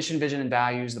buy-in to the mission, vision, and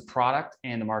values, the product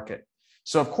and the market.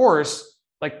 So of course,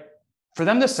 like for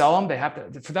them to sell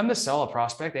them, for them to sell a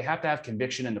prospect, they have to have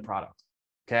conviction in the product.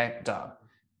 Okay, duh.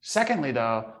 Secondly,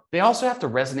 though, they also have to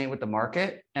resonate with the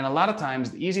market. And a lot of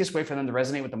times the easiest way for them to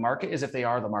resonate with the market is if they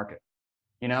are the market.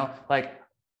 Like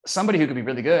somebody who could be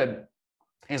really good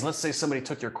is, let's say somebody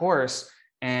took your course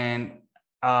and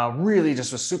really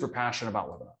just was super passionate about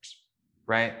webinars,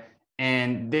 right?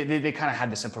 And they kind of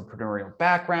had this entrepreneurial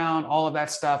background, all of that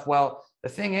stuff. Well, the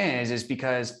thing is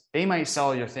because they might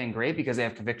sell your thing great because they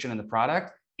have conviction in the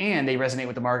product and they resonate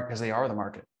with the market because they are the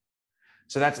market.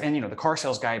 So the car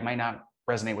sales guy might not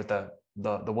resonate with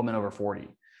the woman over 40.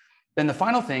 Then the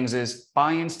final things is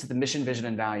buy-ins to the mission, vision,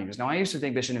 and values. Now, I used to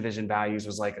think mission and vision values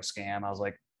was like a scam. I was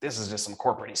like, this is just some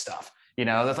corporate stuff.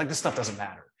 That's like, this stuff doesn't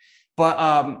matter.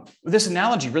 But this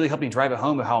analogy really helped me drive it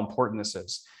home of how important this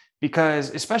is, because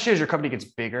especially as your company gets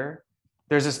bigger,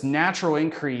 there's this natural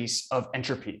increase of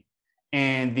entropy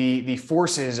and the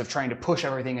forces of trying to push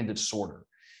everything into disorder.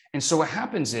 And so what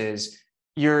happens is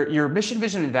your mission,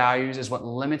 vision, and values is what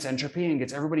limits entropy and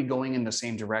gets everybody going in the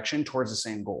same direction towards the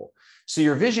same goal. So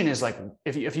your vision is like,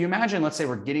 if you imagine, let's say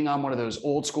we're getting on one of those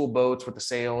old school boats with the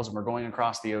sails and we're going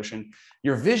across the ocean,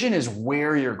 your vision is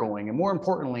where you're going. And more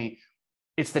importantly,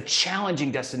 it's the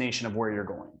challenging destination of where you're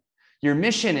going. Your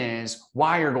mission is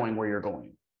why you're going where you're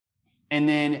going. And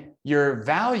then your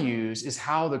values is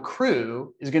how the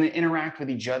crew is going to interact with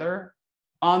each other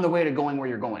on the way to going where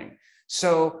you're going.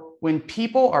 So when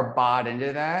people are bought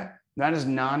into that, that is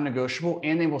non-negotiable,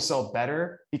 and they will sell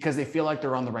better because they feel like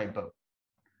they're on the right boat.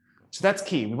 So that's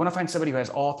key. We want to find somebody who has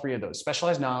all three of those: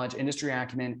 specialized knowledge, industry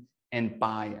acumen, and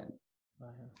buy-in.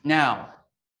 Now,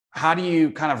 how do you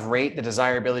kind of rate the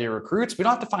desirability of recruits? We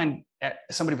don't have to find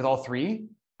somebody with all three,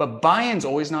 but buy-in is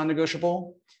always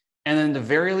non-negotiable. And then at the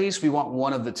very least, we want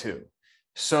one of the two.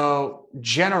 So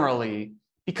generally,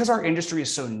 because our industry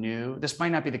is so new, this might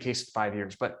not be the case in 5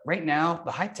 years, but right now,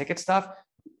 the high ticket stuff,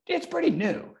 it's pretty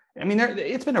new. I mean,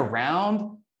 it's been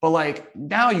around, but like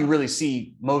now you really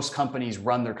see most companies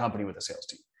run their company with a sales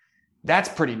team. That's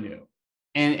pretty new.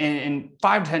 And in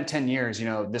 5 to 10 years,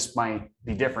 this might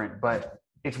be different, but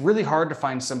it's really hard to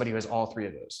find somebody who has all three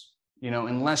of those,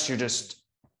 unless you're just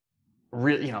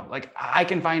really, like I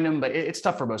can find them, but it's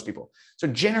tough for most people. So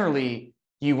generally,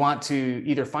 you want to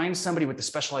either find somebody with the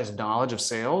specialized knowledge of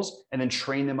sales and then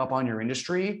train them up on your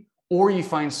industry, or you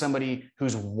find somebody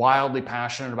who's wildly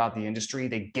passionate about the industry.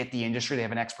 They get the industry, they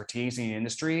have an expertise in the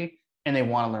industry, and they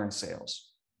want to learn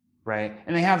sales, right?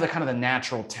 And they have the kind of the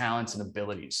natural talents and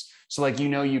abilities. So like,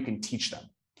 you can teach them.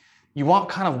 You want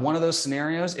kind of one of those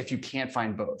scenarios if you can't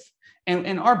find both.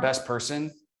 And our best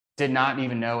person did not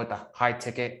even know what the high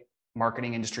ticket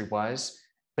marketing industry was,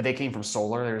 but they came from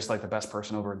solar. They're just like the best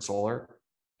person over in solar,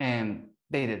 and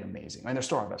they did amazing. And they're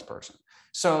still our best person.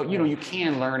 So, you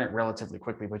can learn it relatively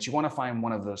quickly, but you want to find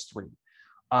one of those three.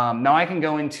 Now I can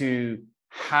go into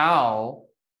how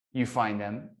you find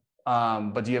them,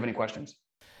 but do you have any questions?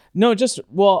 No,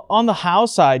 well, on the how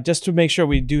side, just to make sure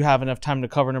we do have enough time to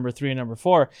cover number 3 and number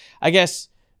 4, I guess,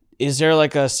 is there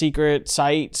like a secret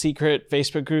site, secret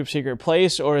Facebook group, secret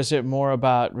place, or is it more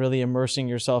about really immersing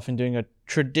yourself in doing a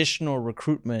traditional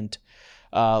recruitment,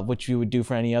 which you would do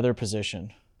for any other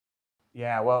position?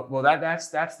 Yeah, well, that's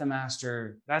the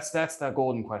master. That's the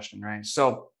golden question, right?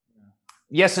 So,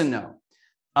 yes and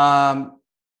no.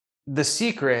 The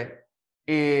secret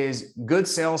is good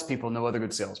salespeople know other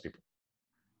good salespeople.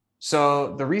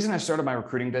 So the reason I started my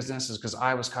recruiting business is because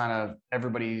I was kind of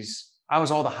I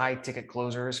was all the high ticket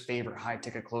closers' favorite high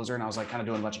ticket closer. And I was like kind of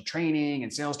doing a bunch of training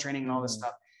and sales training and all this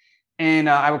stuff. And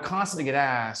I would constantly get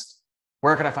asked,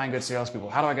 where could I find good salespeople?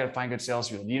 How do I find good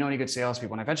salespeople? Do you know any good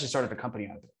salespeople? And I eventually started a company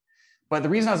out of it. But the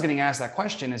reason I was getting asked that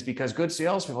question is because good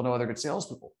salespeople know other good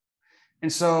salespeople.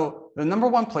 And so the number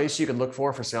one place you could look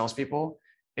for salespeople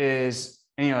is,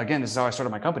 and again, this is how I started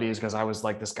my company, is because I was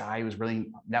like this guy who was really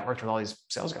networked with all these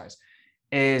sales guys,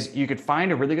 is you could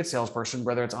find a really good salesperson,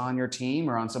 whether it's on your team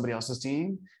or on somebody else's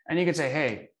team. And you could say,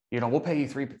 hey, we'll pay you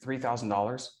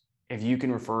 $3,000 if you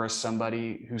can refer us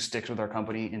somebody who sticks with our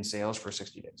company in sales for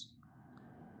 60 days.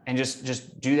 And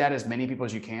just do that as many people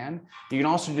as you can. You can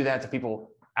also do that to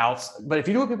people outside. But if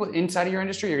you do it to people inside of your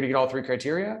industry, you're going to get all 3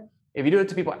 criteria. If you do it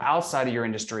to people outside of your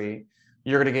industry,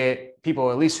 you're going to get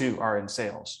people at least who are in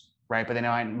sales, right? But they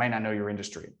might not know your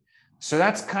industry. So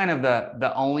that's kind of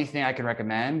the only thing I can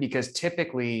recommend, because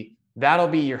typically that'll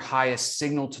be your highest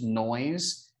signal to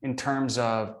noise in terms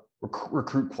of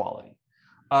recruit quality.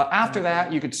 After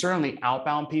that, you could certainly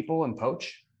outbound people and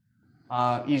poach.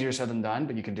 Easier said than done,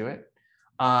 but you can do it.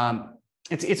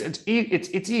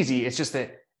 It's easy. It's just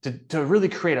that to really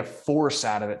create a force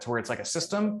out of it to where it's like a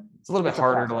system, it's a little bit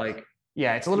harder to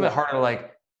it's a little bit harder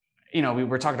to we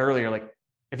were talking earlier, like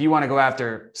if you want to go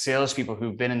after salespeople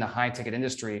who've been in the high ticket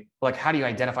industry, like how do you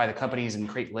identify the companies and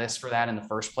create lists for that in the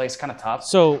first place? Kind of tough.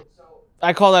 So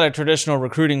I call that a traditional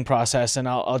recruiting process. And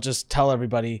I'll just tell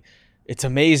everybody it's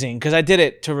amazing because I did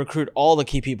it to recruit all the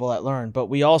key people at Learn, but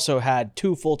we also had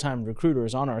 2 full-time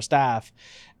recruiters on our staff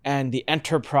and the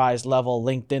enterprise level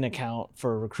LinkedIn account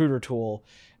for a recruiter tool.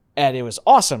 And it was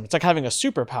awesome. It's like having a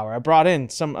superpower. I brought in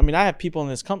I have people in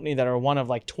this company that are one of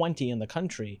like 20 in the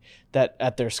country that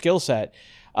at their skill set.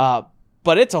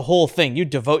 But it's a whole thing. You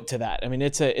devote to that. I mean,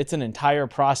 it's an entire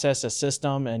process, a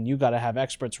system, and you got to have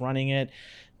experts running it.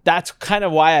 That's kind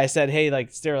of why I said, hey,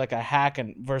 like, is there like a hack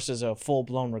versus a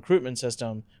full-blown recruitment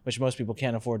system, which most people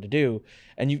can't afford to do?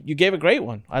 And you gave a great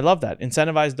one. I love that.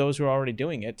 Incentivize those who are already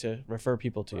doing it to refer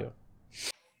people to you.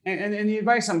 And the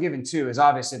advice I'm giving too is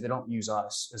obviously they don't use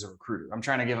us as a recruiter. I'm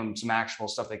trying to give them some actual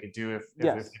stuff they could do if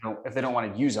they don't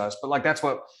want to use us. But like that's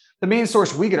what the main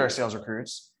source we get our sales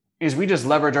recruits is. We just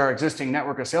leverage our existing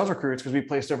network of sales recruits because we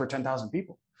placed over 10,000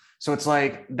 people. So it's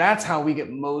like that's how we get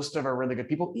most of our really good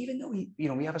people. Even though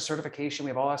we have a certification, we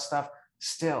have all that stuff.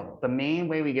 Still, the main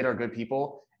way we get our good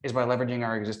people is by leveraging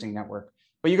our existing network.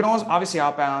 But you can always obviously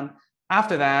outbound.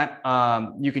 After that,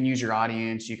 you can use your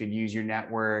audience, you can use your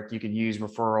network, you can use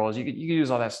referrals, you can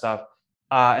use all that stuff.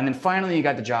 And then finally, you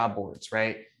got the job boards,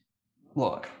 right?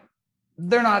 Look,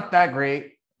 they're not that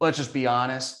great. Let's just be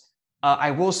honest.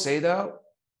 I will say though,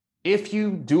 if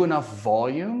you do enough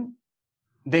volume,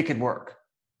 they could work.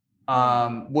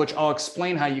 Which I'll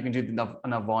explain how you can do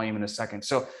enough volume in a second.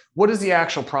 So what does the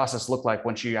actual process look like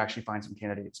once you actually find some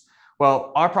candidates?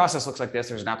 Well, our process looks like this.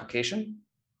 There's an application.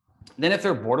 Then if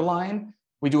they're borderline,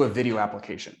 we do a video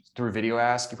application through Video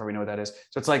Ask. You probably know what that is.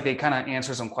 So it's like they kind of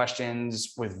answer some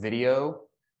questions with video.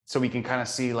 So we can kind of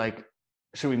see like,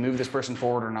 should we move this person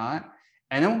forward or not?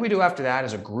 And then what we do after that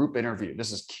is a group interview.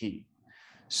 This is key.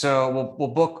 So we'll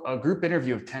book a group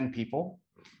interview of 10 people.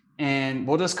 And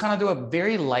we'll just kind of do a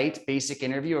very light, basic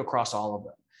interview across all of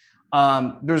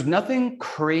them. There's nothing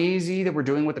crazy that we're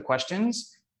doing with the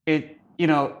questions.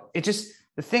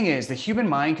 The thing is, the human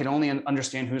mind can only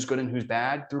understand who's good and who's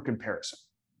bad through comparison,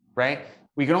 right?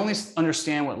 We can only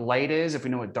understand what light is if we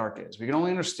know what dark is. We can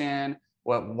only understand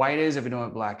what white is if we know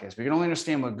what black is. We can only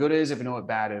understand what good is if we know what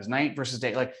bad is. Night versus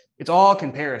day. Like it's all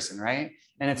comparison, right?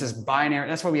 And it's this binary.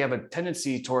 That's why we have a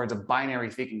tendency towards a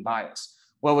binary thinking bias.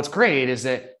 Well, what's great is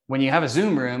that when you have a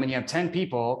Zoom room and you have 10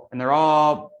 people and they're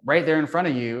all right there in front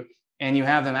of you and you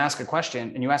have them ask a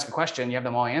question and you ask a question, you have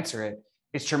them all answer it,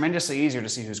 it's tremendously easier to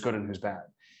see who's good and who's bad.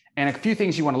 And a few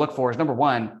things you want to look for is number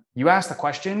one, you ask the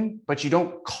question, but you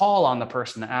don't call on the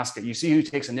person to ask it. You see who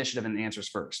takes initiative and answers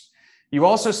first. You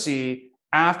also see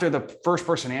after the first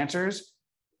person answers,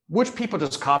 which people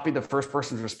just copied the first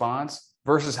person's response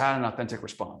versus had an authentic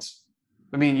response.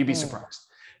 I mean, you'd be surprised.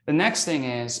 The next thing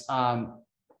is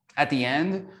at the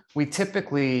end, we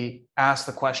typically ask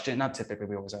the question, not typically,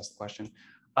 we always ask the question,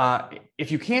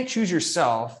 if you can't choose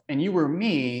yourself and you were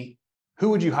me, who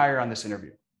would you hire on this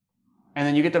interview? And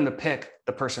then you get them to pick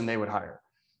the person they would hire.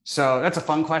 So that's a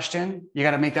fun question. You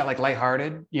got to make that like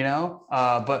lighthearted, you know.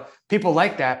 But people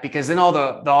like that because then all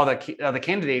the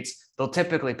candidates, they'll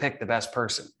typically pick the best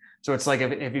person. So it's like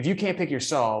if you can't pick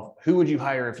yourself, who would you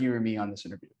hire if you were me on this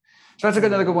interview? So that's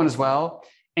another good one as well.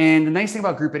 And the nice thing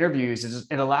about group interviews is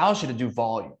it allows you to do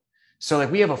volume. So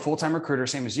like we have a full-time recruiter,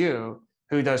 same as you,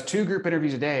 who does 2 group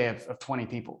interviews a day of 20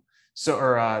 people. So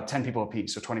or 10 people a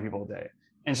piece, so 20 people a day.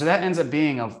 And so that ends up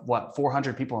being of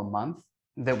 400 people a month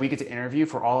that we get to interview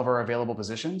for all of our available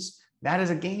positions. That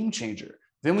is a game changer.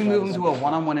 Then we move into a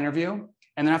one-on-one interview.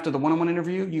 And then after the one-on-one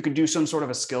interview, you could do some sort of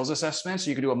a skills assessment.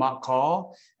 So you could do a mock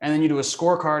call and then you do a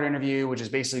scorecard interview, which is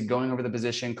basically going over the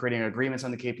position, creating agreements on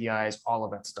the KPIs, all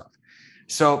of that stuff.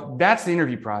 So that's the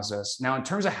interview process. Now, in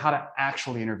terms of how to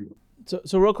actually interview.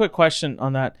 So real quick question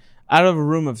on that. Out of a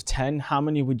room of 10, how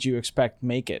many would you expect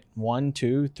make it? 1,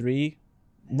 2, 3?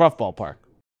 Rough ballpark.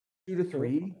 2 to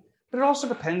 3, but it also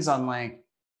depends on like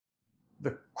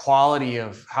the quality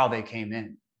of how they came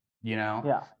in, you know?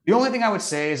 Yeah. The only thing I would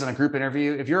say is in a group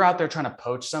interview, if you're out there trying to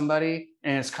poach somebody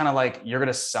and it's kind of like you're going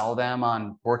to sell them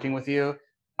on working with you,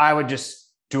 I would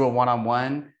just do a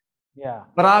one-on-one. Yeah.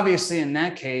 But obviously in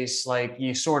that case, like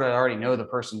you sort of already know the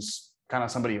person's kind of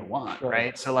somebody you want, sure.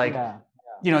 Right? So like,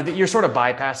 you know, you're sort of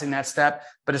bypassing that step,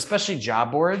 but especially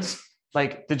job boards,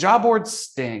 like the job boards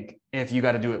stink if you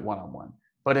got to do it one-on-one.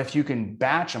 But if you can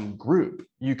batch them group,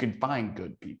 you can find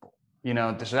good people, you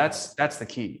know, so that's the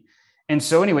key. And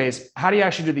so anyways, how do you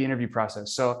actually do the interview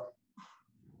process? So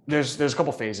there's a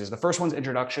couple phases. The first one's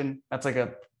introduction. That's like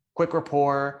a quick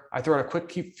rapport. I throw out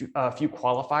a few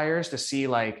qualifiers to see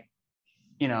like,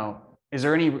 you know, is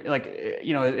there any, like,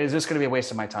 you know, is this going to be a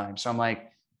waste of my time? So I'm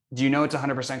like, do you know it's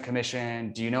 100%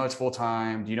 commission? Do you know it's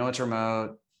full-time? Do you know it's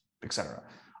remote, et cetera?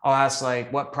 I'll ask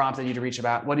like, what prompted you to reach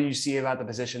about? What did you see about the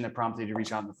position that prompted you to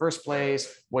reach out in the first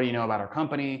place? What do you know about our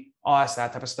company? I'll ask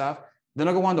that type of stuff. Then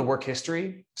I'll go on to work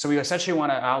history. So we essentially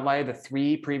want to outline the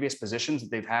 3 previous positions that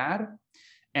they've had.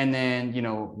 And then, you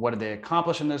know, what did they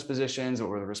accomplish in those positions? What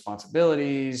were the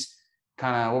responsibilities?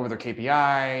 Kind of what were their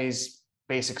KPIs,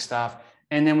 basic stuff.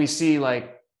 And then we see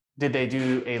like, did they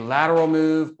do a lateral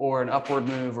move or an upward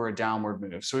move or a downward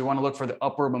move? So we want to look for the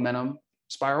upward momentum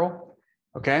spiral.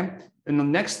 Okay. And the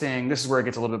next thing, this is where it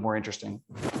gets a little bit more interesting,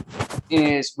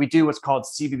 is we do what's called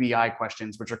CBBI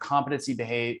questions, which are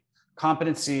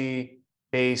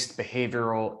competency-based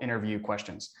behavioral interview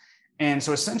questions. And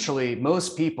so essentially,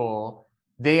 most people,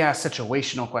 they ask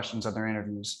situational questions on their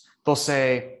interviews. They'll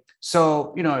say,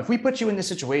 so, you know, if we put you in this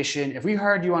situation, if we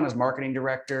hired you on as marketing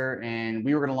director and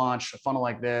we were going to launch a funnel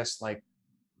like this, like,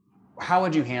 how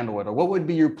would you handle it? Or what would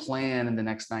be your plan in the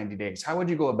next 90 days? How would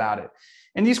you go about it?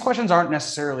 And these questions aren't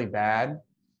necessarily bad,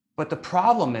 but the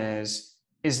problem is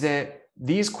that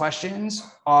these questions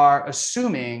are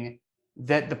assuming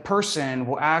that the person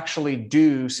will actually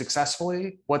do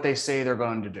successfully what they say they're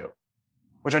going to do,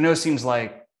 which I know seems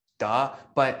like duh,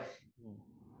 but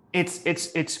it's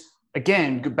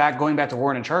again, going back to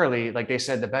Warren and Charlie, like they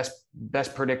said, the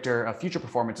best predictor of future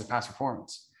performance is past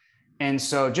performance. And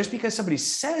so just because somebody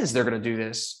says they're going to do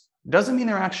this doesn't mean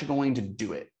they're actually going to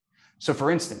do it. So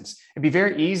for instance, it'd be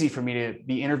very easy for me to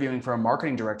be interviewing for a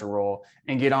marketing director role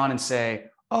and get on and say,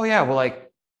 oh yeah, well,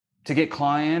 like to get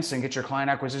clients and get your client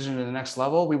acquisition to the next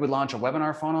level, we would launch a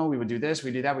webinar funnel. We would do this,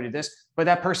 we do that, we do this. But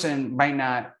that person might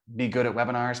not be good at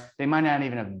webinars. They might not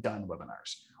even have done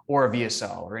webinars or a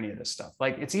VSL or any of this stuff.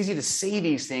 Like it's easy to say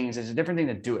these things. It's a different thing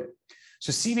to do it.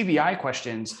 So CBBI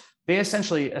questions, they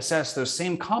essentially assess those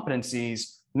same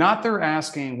competencies, not they're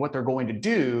asking what they're going to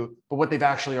do, but what they've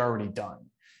actually already done.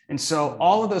 And so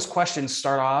all of those questions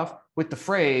start off with the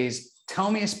phrase,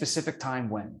 tell me a specific time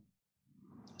when.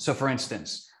 So for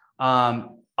instance,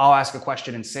 I'll ask a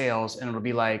question in sales and it'll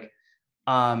be like,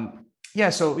 yeah,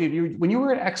 so when you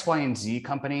were at X, Y, and Z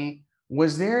company,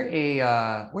 was there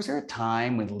a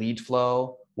time when lead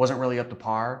flow wasn't really up to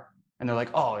par. And they're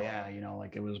like, oh yeah,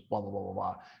 like it was blah, blah, blah, blah,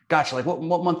 blah. Gotcha. Like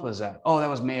what month was that? Oh, that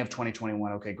was May of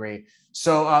 2021. Okay, great.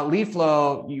 So lead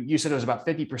flow, you said it was about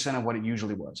 50% of what it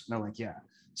usually was. And they're like, yeah.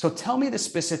 So tell me the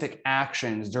specific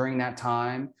actions during that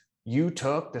time you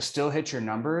took to still hit your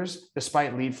numbers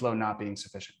despite lead flow not being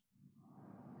sufficient.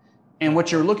 And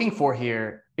what you're looking for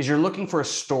here is you're looking for a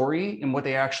story in what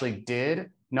they actually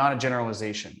did, not a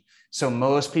generalization. So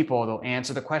most people, they'll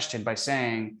answer the question by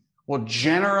saying, well,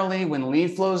 generally when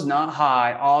lead flow is not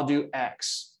high, I'll do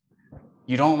X.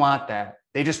 You don't want that.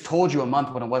 They just told you a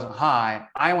month when it wasn't high.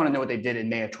 I want to know what they did in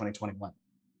May of 2021.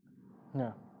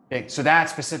 Yeah. Okay, so that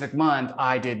specific month,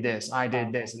 I did this, and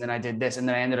then I did this, and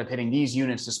then I ended up hitting these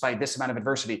units despite this amount of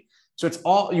adversity. So it's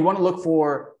all, you want to look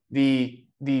for the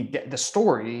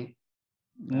story,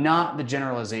 not the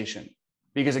generalization.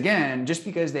 Because again, just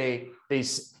because they,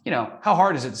 how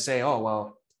hard is it to say, oh,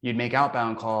 well, you'd make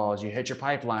outbound calls, you hit your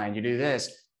pipeline, you do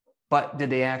this, but did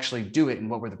they actually do it and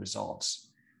what were the results?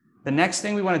 The next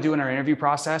thing we want to do in our interview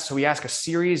process, so we ask a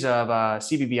series of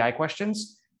CBBI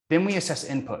questions, then we assess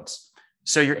inputs.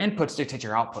 So your inputs dictate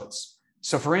your outputs.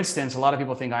 So for instance, a lot of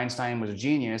people think Einstein was a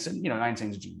genius, and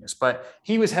Einstein's a genius, but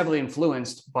he was heavily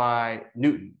influenced by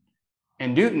Newton.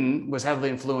 And Newton was heavily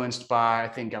influenced by, I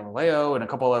think, Galileo and a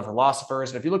couple of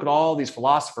philosophers. And if you look at all these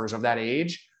philosophers of that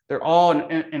age, they're all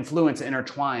influenced and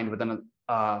intertwined with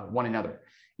one another.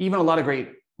 Even a lot of great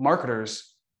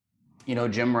marketers,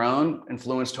 Jim Rohn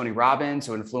influenced Tony Robbins,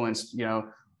 who influenced,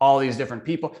 all these different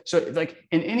people. So like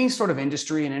in any sort of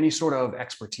industry and any sort of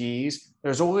expertise,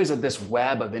 there's always this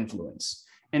web of influence.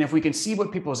 And if we can see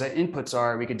what people's inputs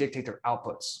are, we can dictate their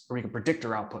outputs, or we can predict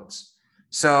their outputs.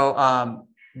 So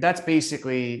that's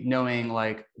basically knowing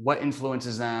like what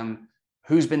influences them,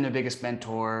 who's been the biggest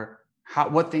mentor,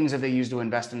 what things have they used to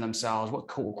invest in themselves, what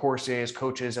courses,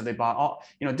 coaches have they bought, all,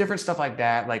 different stuff like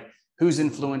that, like who's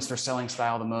influenced their selling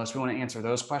style the most. We want to answer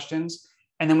those questions.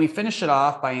 And then we finish it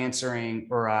off by answering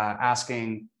or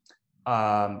asking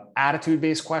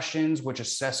attitude-based questions, which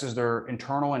assesses their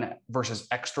internal and versus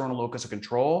external locus of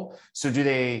control. So do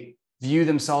they view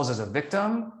themselves as a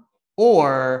victim,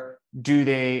 or do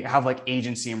they have like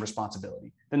agency and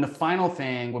responsibility? Then the final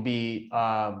thing will be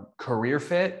career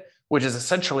fit, which is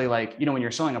essentially like, when you're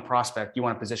selling a prospect, you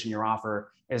want to position your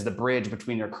offer as the bridge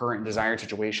between their current and desired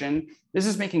situation. This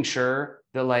is making sure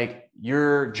that like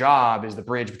your job is the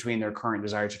bridge between their current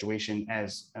desired situation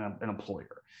as an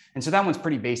employer. And so that one's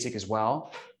pretty basic as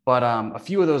well. But a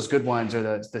few of those good ones are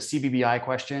the CBBI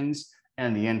questions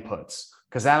and the inputs,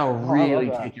 because that'll really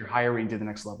take your hiring to the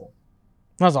next level.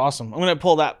 That's awesome. I'm going to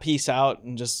pull that piece out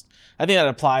and I think that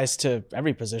applies to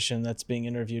every position that's being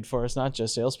interviewed for. It's not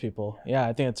just salespeople. Yeah,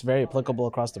 I think it's very applicable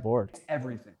across the board. It's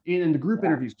everything. And the group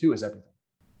interviews too is everything.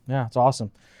 Yeah, it's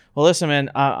awesome. Well, listen,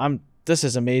 man, this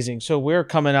is amazing. So we're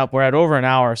at over an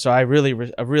hour. So I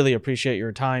really appreciate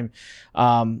your time.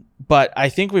 But I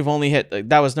think we've only hit,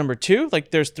 that was number 2.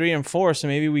 Like there's 3 and 4. So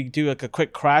maybe we do like a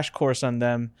quick crash course on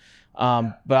them.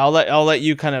 But I'll let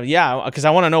you kind of, because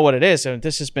I want to know what it is. And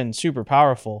this has been super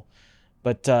powerful.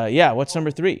 But what's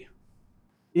number 3?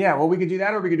 Yeah, well, we could do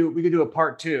that, or we could do a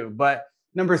part 2. But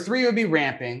number 3 would be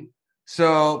ramping.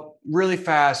 So really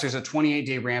fast, there's a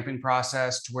 28-day ramping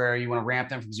process to where you want to ramp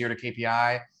them from 0 to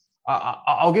KPI.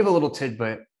 I'll give a little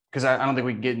tidbit because I don't think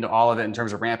we can get into all of it in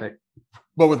terms of ramping.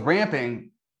 But with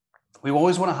ramping, we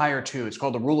always want to hire 2. It's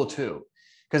called the rule of 2.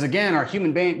 Because again, our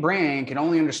human brain can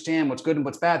only understand what's good and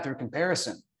what's bad through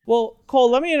comparison. Well,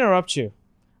 Cole, let me interrupt you.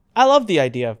 I love the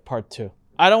idea of part 2.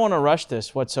 I don't want to rush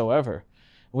this whatsoever.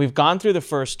 We've gone through the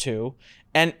first 2,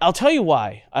 and I'll tell you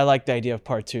why I like the idea of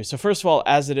part 2. So first of all,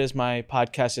 as it is, my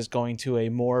podcast is going to a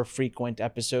more frequent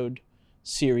episode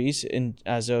series,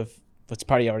 as of what's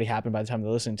probably already happened by the time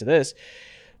they're listening to this.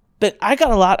 But I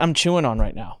got a lot I'm chewing on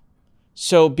right now.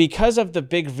 So because of the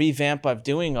big revamp I'm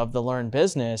doing of the Learn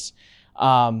Business,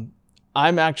 I'm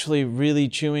actually really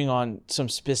chewing on some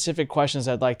specific questions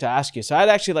I'd like to ask you. So I'd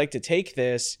actually like to take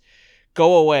this,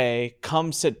 go away,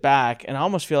 come sit back, and I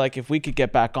almost feel like if we could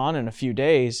get back on in a few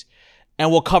days, and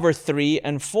we'll cover 3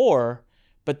 and 4,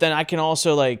 but then I can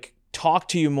also like talk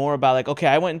to you more about like, okay,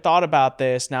 I went and thought about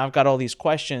this. Now I've got all these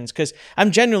questions, because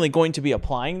I'm genuinely going to be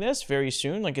applying this very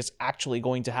soon. Like it's actually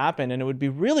going to happen. And it would be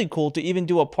really cool to even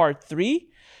do a part 3,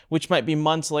 which might be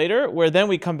months later, where then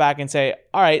we come back and say,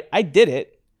 all right, I did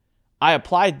it. I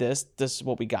applied this. This is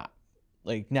what we got.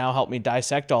 Like now help me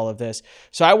dissect all of this.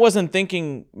 So I wasn't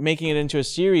thinking making it into a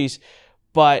series,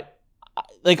 but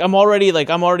I'm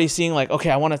already seeing like,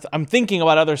 okay, I'm thinking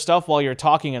about other stuff while you're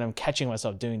talking, and I'm catching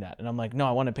myself doing that. And I'm like, no,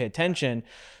 I want to pay attention.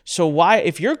 So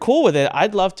if you're cool with it,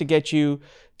 I'd love to get you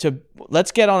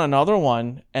let's get on another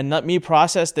one and let me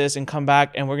process this and come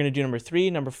back, and we're going to do number 3,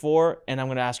 number 4, and I'm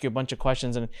going to ask you a bunch of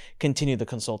questions and continue the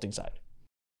consulting side.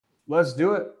 Let's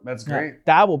do it. That's great. Yeah,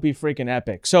 that will be freaking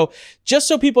epic. So just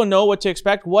so people know what to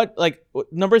expect,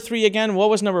 number 3 again, what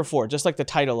was number 4? Just like the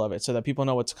title of it so that people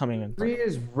know what's coming in. 3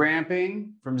 is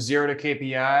ramping from 0 to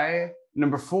KPI.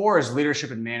 Number 4 is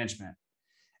leadership and management.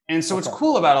 And so what's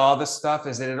cool about all this stuff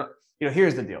is that,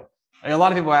 here's the deal. A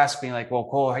lot of people ask me like, well,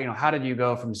 Cole, how did you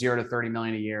go from 0 to 30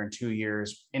 million a year in 2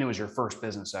 years? And it was your first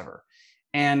business ever.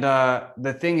 And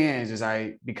the thing is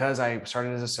because I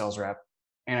started as a sales rep,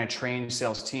 and I trained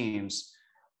sales teams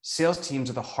are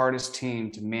the hardest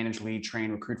team to manage, lead,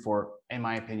 train, recruit for, in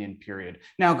my opinion, period.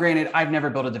 Now, granted, I've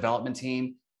never built a development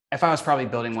team. If I was probably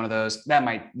building one of those, that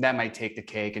might take the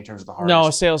cake in terms of the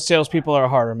hardest. No, salespeople are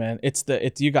harder, man.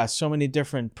 You got so many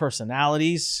different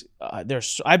personalities.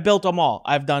 I built them all.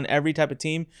 I've done every type of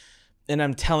team. And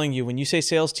I'm telling you, when you say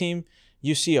sales team,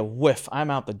 you see a whiff.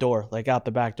 I'm out the door, like out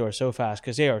the back door so fast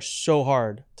because they are so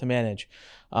hard to manage.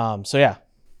 So yeah,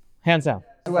 hands down.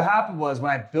 So what happened was when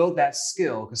I built that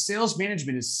skill, because sales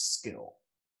management is skill,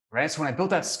 right? So when I built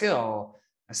that skill,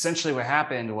 essentially what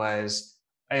happened was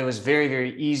it was very,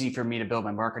 very easy for me to build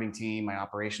my marketing team, my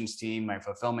operations team, my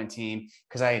fulfillment team,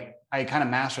 because I kind of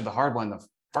mastered the hard one the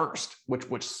first, which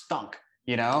stunk,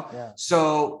 Yeah.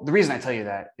 So the reason I tell you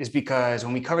that is because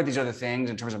when we covered these other things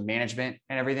in terms of management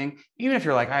and everything, even if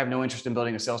you're like, I have no interest in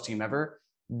building a sales team ever,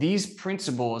 these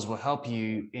principles will help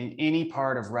you in any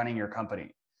part of running your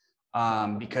company.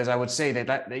 Because I would say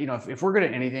that if we're good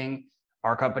at anything,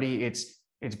 our company, it's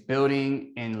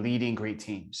building and leading great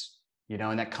teams,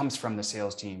 and that comes from the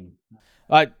sales team.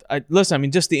 Listen, I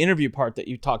mean, just the interview part that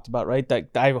you talked about, right?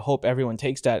 That I hope everyone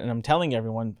takes that. And I'm telling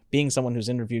everyone, being someone who's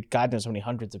interviewed God knows how many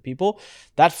hundreds of people,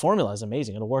 that formula is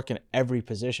amazing. It'll work in every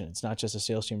position. It's not just a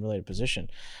sales team related position.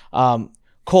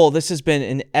 Cole, this has been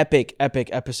an epic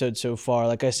episode so far.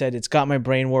 Like I said, it's got my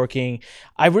brain working.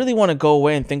 I really want to go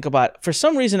away and think about, for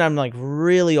some reason, I'm like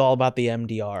really all about the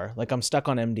MDR. Like I'm stuck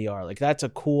on MDR. Like that's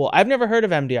I've never heard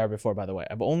of MDR before, by the way.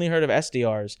 I've only heard of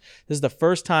SDRs. This is the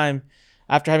first time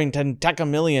after having 10 tech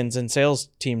millions in sales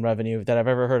team revenue that I've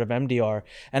ever heard of MDR.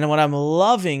 And what I'm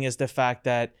loving is the fact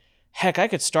that, heck, I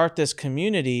could start this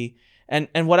community. And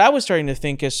what I was starting to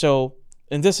think is,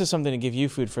 and this is something to give you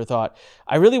food for thought.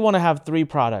 I really want to have 3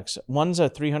 products. One's a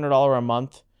 $300 a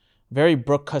month, very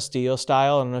Brooke Castillo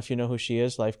style. I don't know if you know who she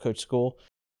is, Life Coach School.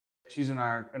 She's in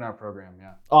our program,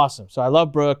 yeah. Awesome. So I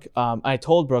love Brooke. I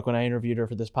told Brooke when I interviewed her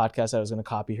for this podcast I was going to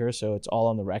copy her, so it's all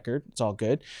on the record. It's all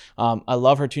good. I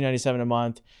love her $297 a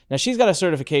month. Now she's got a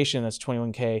certification that's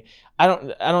 $21K. I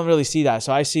don't really see that.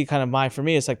 So I see kind of for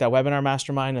me, it's like that webinar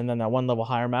mastermind and then that one level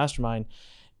higher mastermind.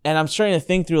 And I'm starting to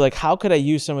think through like, how could I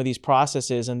use some of these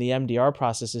processes and the MDR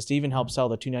processes to even help sell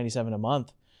the $297 a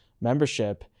month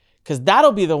membership? Because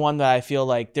that'll be the one that I feel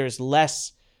like there's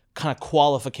less kind of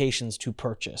qualifications to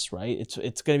purchase, right?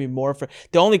 It's going to be more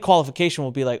the only qualification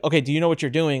will be like, okay, do you know what you're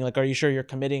doing? Like, are you sure you're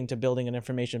committing to building an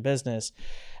information business?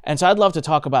 And so I'd love to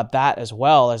talk about that as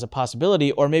well as a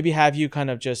possibility, or maybe have you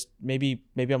kind of just, maybe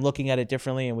I'm looking at it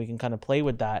differently and we can kind of play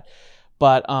with that.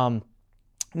 But,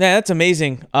 yeah, that's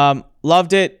amazing.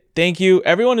 Loved it. Thank you.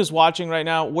 Everyone who's watching right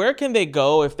now, where can they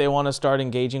go if they want to start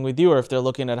engaging with you or if they're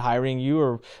looking at hiring you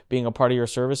or being a part of your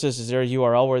services? Is there a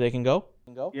URL where they can go?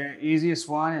 Yeah, easiest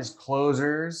one is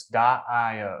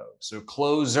closers.io. So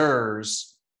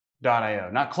closers.io,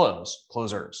 not close,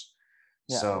 closers.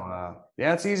 Yeah. So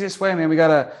it's the easiest way. I mean, we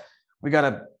got a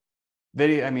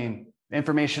video,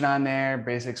 information on there,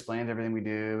 basically explains everything we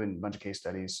do and a bunch of case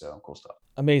studies. So cool stuff.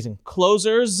 Amazing.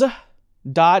 Closers.io,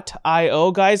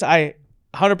 guys. I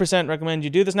 100% recommend you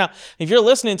do this. Now, if you're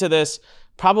listening to this,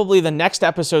 probably the next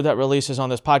episode that releases on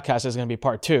this podcast is going to be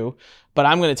part 2, but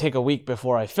I'm going to take a week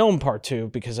before I film part 2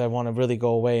 because I want to really go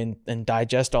away and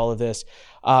digest all of this.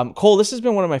 Cole, this has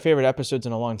been one of my favorite episodes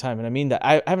in a long time. And I mean that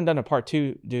I haven't done a part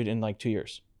 2, dude, in like 2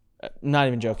 years. Not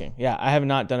even joking. Yeah, I have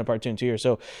not done a part 2 in 2 years.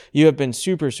 So you have been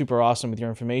super, super awesome with your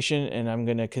information. And I'm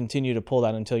going to continue to pull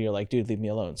that until you're like, dude, leave me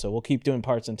alone. So we'll keep doing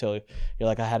parts until you're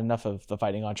like, I had enough of the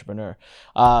fighting entrepreneur.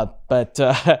 But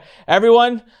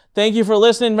everyone, thank you for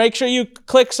listening. Make sure you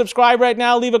click subscribe right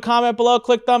now. Leave a comment below.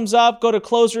 Click thumbs up. Go to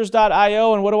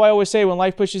closers.io. And what do I always say? When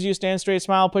life pushes you, stand straight,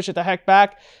 smile, push it the heck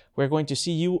back. We're going to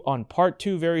see you on part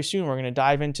 2 very soon. We're going to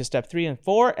dive into step 3 and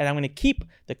 4, and I'm going to keep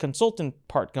the consultant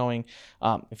part going.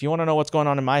 If you want to know what's going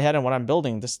on in my head and what I'm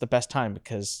building, this is the best time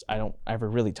because I don't ever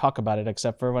really talk about it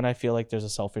except for when I feel like there's a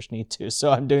selfish need to.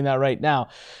 So I'm doing that right now.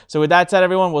 So with that said,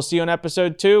 everyone, we'll see you in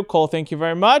episode 2. Cole, thank you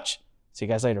very much. See you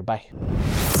guys later. Bye.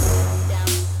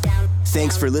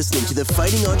 Thanks for listening to The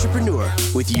Fighting Entrepreneur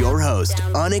with your host,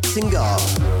 Anik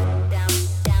Singhal.